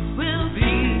will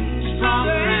be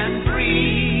stronger and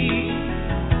free,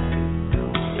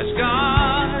 as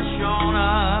God has shown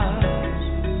us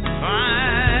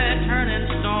by turning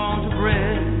stone to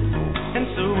bread. And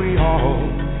so we all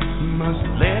must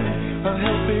lend a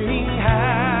helping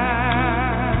hand.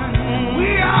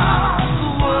 We are